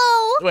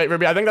yellow. Wait,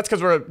 Ruby, I think that's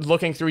because we're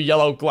looking through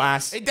yellow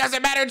glass. It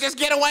doesn't matter. Just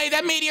get away.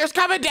 That meteor's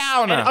coming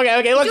down.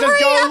 Okay, let's just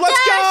go. Let's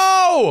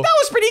go. That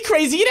was pretty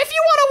crazy. And if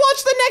you want to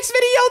watch the next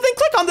video, then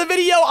click on the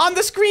video on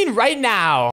the screen right now.